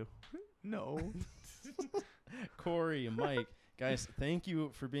 Were you? No. Kory and Mike, guys, thank you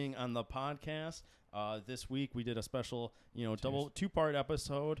for being on the podcast. This week we did a special, double 2-part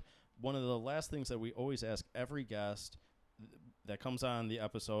episode. One of the last things that we always ask every guest that comes on the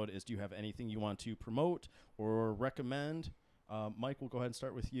episode is, do you have anything you want to promote or recommend? Mike, we'll go ahead and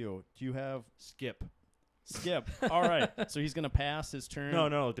start with you. Do you have Skip. Skip? All right. So he's going to pass his turn.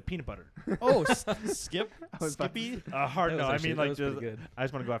 No, the peanut butter. Oh, Skip? was about to Skippy? Hard That no. was I actually- mean, that like, was pretty good. I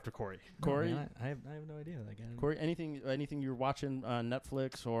just want to go after Kory. Kory? No, man, I have no idea. Like, I don't- Kory, anything you're watching on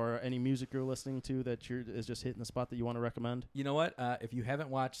Netflix or any music you're listening to that is just hitting the spot that you want to recommend? You know what? If you haven't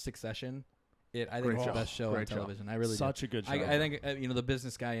watched Succession, I think Great it's show. the best show on Great show. television. I really do. Such a good show. I think the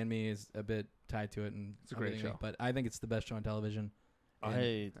business guy in me is a bit tied to it, and It's a great everything, show. But I think it's the best show on television.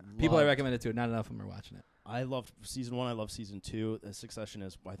 And People I recommend it to. Not enough of them are watching it. I loved season 1. I love season 2. Succession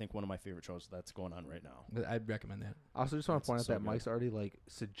is, I think, one of my favorite shows that's going on right now. But I'd recommend that. I also just want That's to point out so that good. Mike's already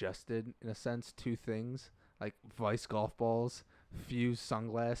suggested, in a sense, 2 things, like Vice golf balls, Fuse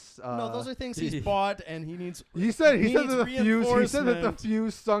sunglass. No, those are things he's bought, and he needs. He said needs that the Fuse. He said that the reinforcement.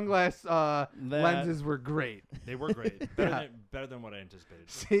 Fuse sunglass lenses were great. They were great. Better than what I anticipated.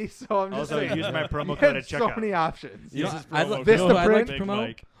 See, so I'm just Also, saying. use my promo you code had at so checkout. many options. You know, Uses I'd promo lo- code you know who I'd like Print? to Big promote?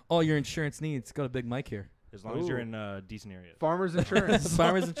 Mike. All your insurance needs. Go to Big Mike here. As long as you're Ooh. in a decent area. Farmers Insurance.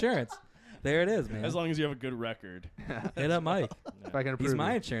 Farmers Insurance. There it is, man. As long as you have a good record. Hit up Mike. If I can approve He's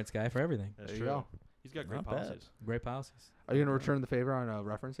my you. insurance guy for everything. That's There you true. go. He's got great Not bad. policies. Great policies. Are you gonna return the favor on a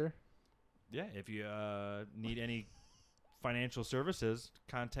reference here? Yeah, if you need any financial services,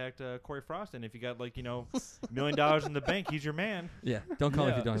 contact Kory Frost. And if you got $1 million in the bank, he's your man. Yeah. Don't call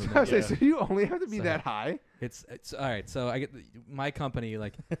Yeah. if you don't have a I money. was saying, so you only have to be So- that high. It's all right. So I get my company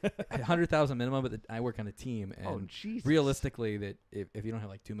 100,000 minimum, but I work on a team, and Oh, Jesus. realistically, that if you don't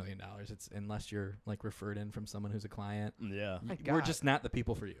have $2 million, it's unless you're referred in from someone who's a client. Yeah. My We're God. just not the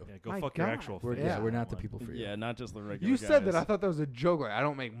people for you. Yeah, go My fuck your God. actual We're, face. yeah, Yeah. we're not the people for you. Yeah, not just the regular You said that. guys. I thought that was a joke. Like, I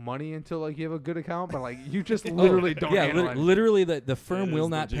don't make money until you have a good account, but you just literally don't. Yeah, handle it. literally, the firm It will is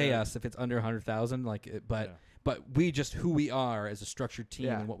not pay legit. us if it's under 100,000. But Yeah. but we just who we are as a structured team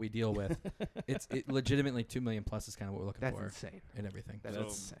Yeah. and what we deal with. It legitimately $2 million plus is kind of what we're looking That's for insane. and everything. That So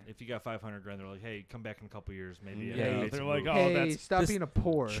is insane. if you got 500 grand, they're like, hey, come back in a couple years, maybe. Yeah, you made they're some like, moves. oh, Hey, that's stop this being a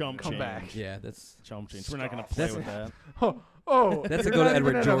poor. chump Come change. back. Yeah, that's Chump change. We're not going to play That's- with that. Oh, that's a you're go to not even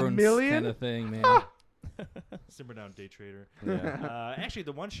Edward at a Jones million? kind of thing, man. Simmer down, day trader. Yeah. Actually,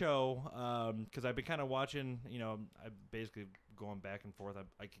 the one show, because I've been kind of watching, I'm basically going back and forth.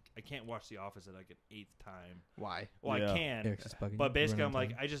 I can't watch The Office at an 8th time. Why? Well, Yeah. I can. Eric's just bugging you. But basically, We're I'm running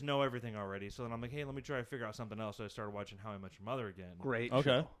like, time. I just know everything already. So then I'm like, hey, let me try to figure out something else. So I started watching How I Met Your Mother again. Great. Okay.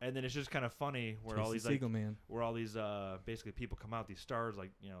 show. And then it's just kind of funny where Casey all these Siegel, man. basically people come out, these stars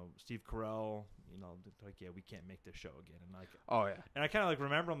like Steve Carell, they're like, yeah, we can't make this show again, Oh yeah. and I kind of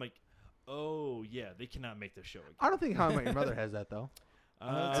remember, I'm like, oh yeah, they cannot make this show again. I don't think How I Met Your Mother has that though.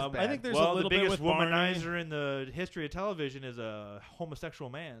 That's I bad. think there's well, a little the bit biggest with Barney. womanizer in the history of television is a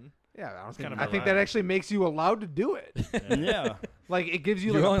homosexual man. Yeah, I don't think. kind of I think that ironic. actually makes you allowed to do it. Yeah. Like it gives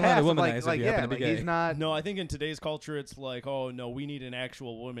you You're like only a pass. allowed Of, to like, womanize if like you yeah, happen to like be he's gay. not. No, I think in today's culture, it's like, oh, no, we need an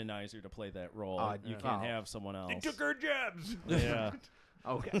actual womanizer to play that role. You yeah. can't Oh. have someone else. They took our jobs. Yeah.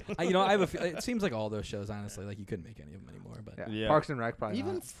 Okay. I have it seems like all those shows, honestly, like you couldn't make any of them anymore. But Yeah. Yeah. Parks and Rec probably.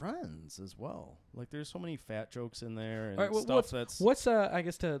 Even not. Friends as well. Like, there's so many fat jokes in there and All right, well, stuff that's. what's I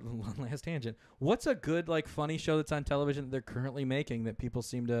guess to one last tangent. What's a good funny show that's on television that they're currently making that people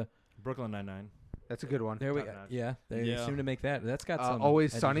seem to? Brooklyn Nine-Nine. That's a good one. There we Top notch. yeah, they Yeah. seem to make that. That's got some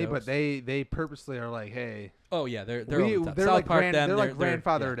Always edgy Sunny, jokes. but they purposely are like, hey, oh yeah, they're they're over the top. South like Park, grand, them, they're like they're-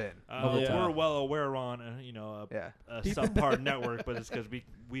 grandfathered in. Yeah. We're well aware on a Yeah. subpar network, but it's because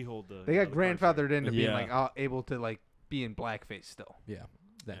we hold the. They got the cards right. grandfathered into being Yeah. like able to like be in blackface still. Yeah,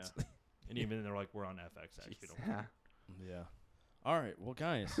 that's And even they're like, we're on FX. Actually, don't Yeah. Yeah. All right. Well,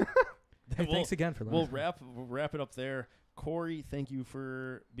 guys. Hey, thanks again for We'll listening. wrap it up there. Kory, thank you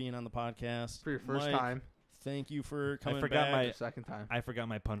for being on the podcast. For your first Mike, time, Thank you for coming forgot back. my- your second time, I forgot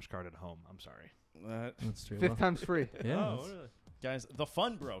my punch card at home. I'm sorry. That's true. fifth time's free. Yeah, Oh, that's- really? Guys, the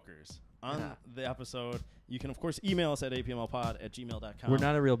Fun Brokers on Yeah. the episode. You can, of course, email us at apmlpod@gmail.com. we're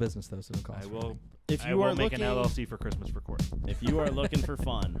not a real business though, so don't call us. I for will. anything. If I you will are make looking, an LLC for Christmas for Kory. if you are looking for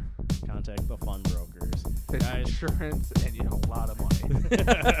fun, contact the Fun Brokers. It's Guys, insurance and a lot of money.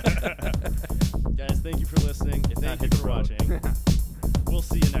 guys, thank you for listening. If not, Thank you hit the for road. watching. We'll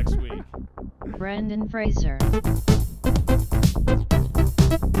see you next week. Brendan Fraser.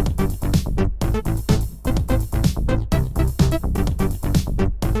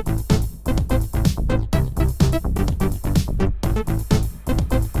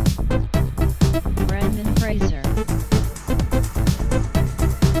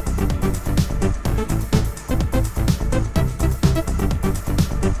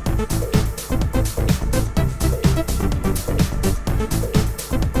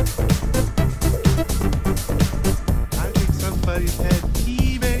 somebody's head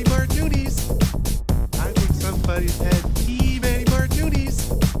heave any more duties. I think somebody's head heave any more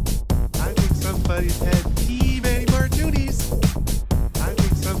duties. I think somebody's head heave any more duties. I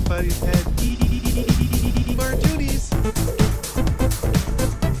think somebody's head heave more duties.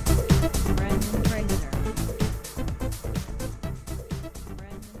 Brendan Fraser.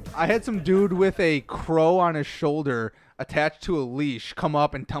 I had some dude with a crow on his shoulder attached to a leash come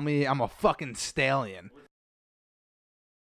up and tell me I'm a fucking stallion.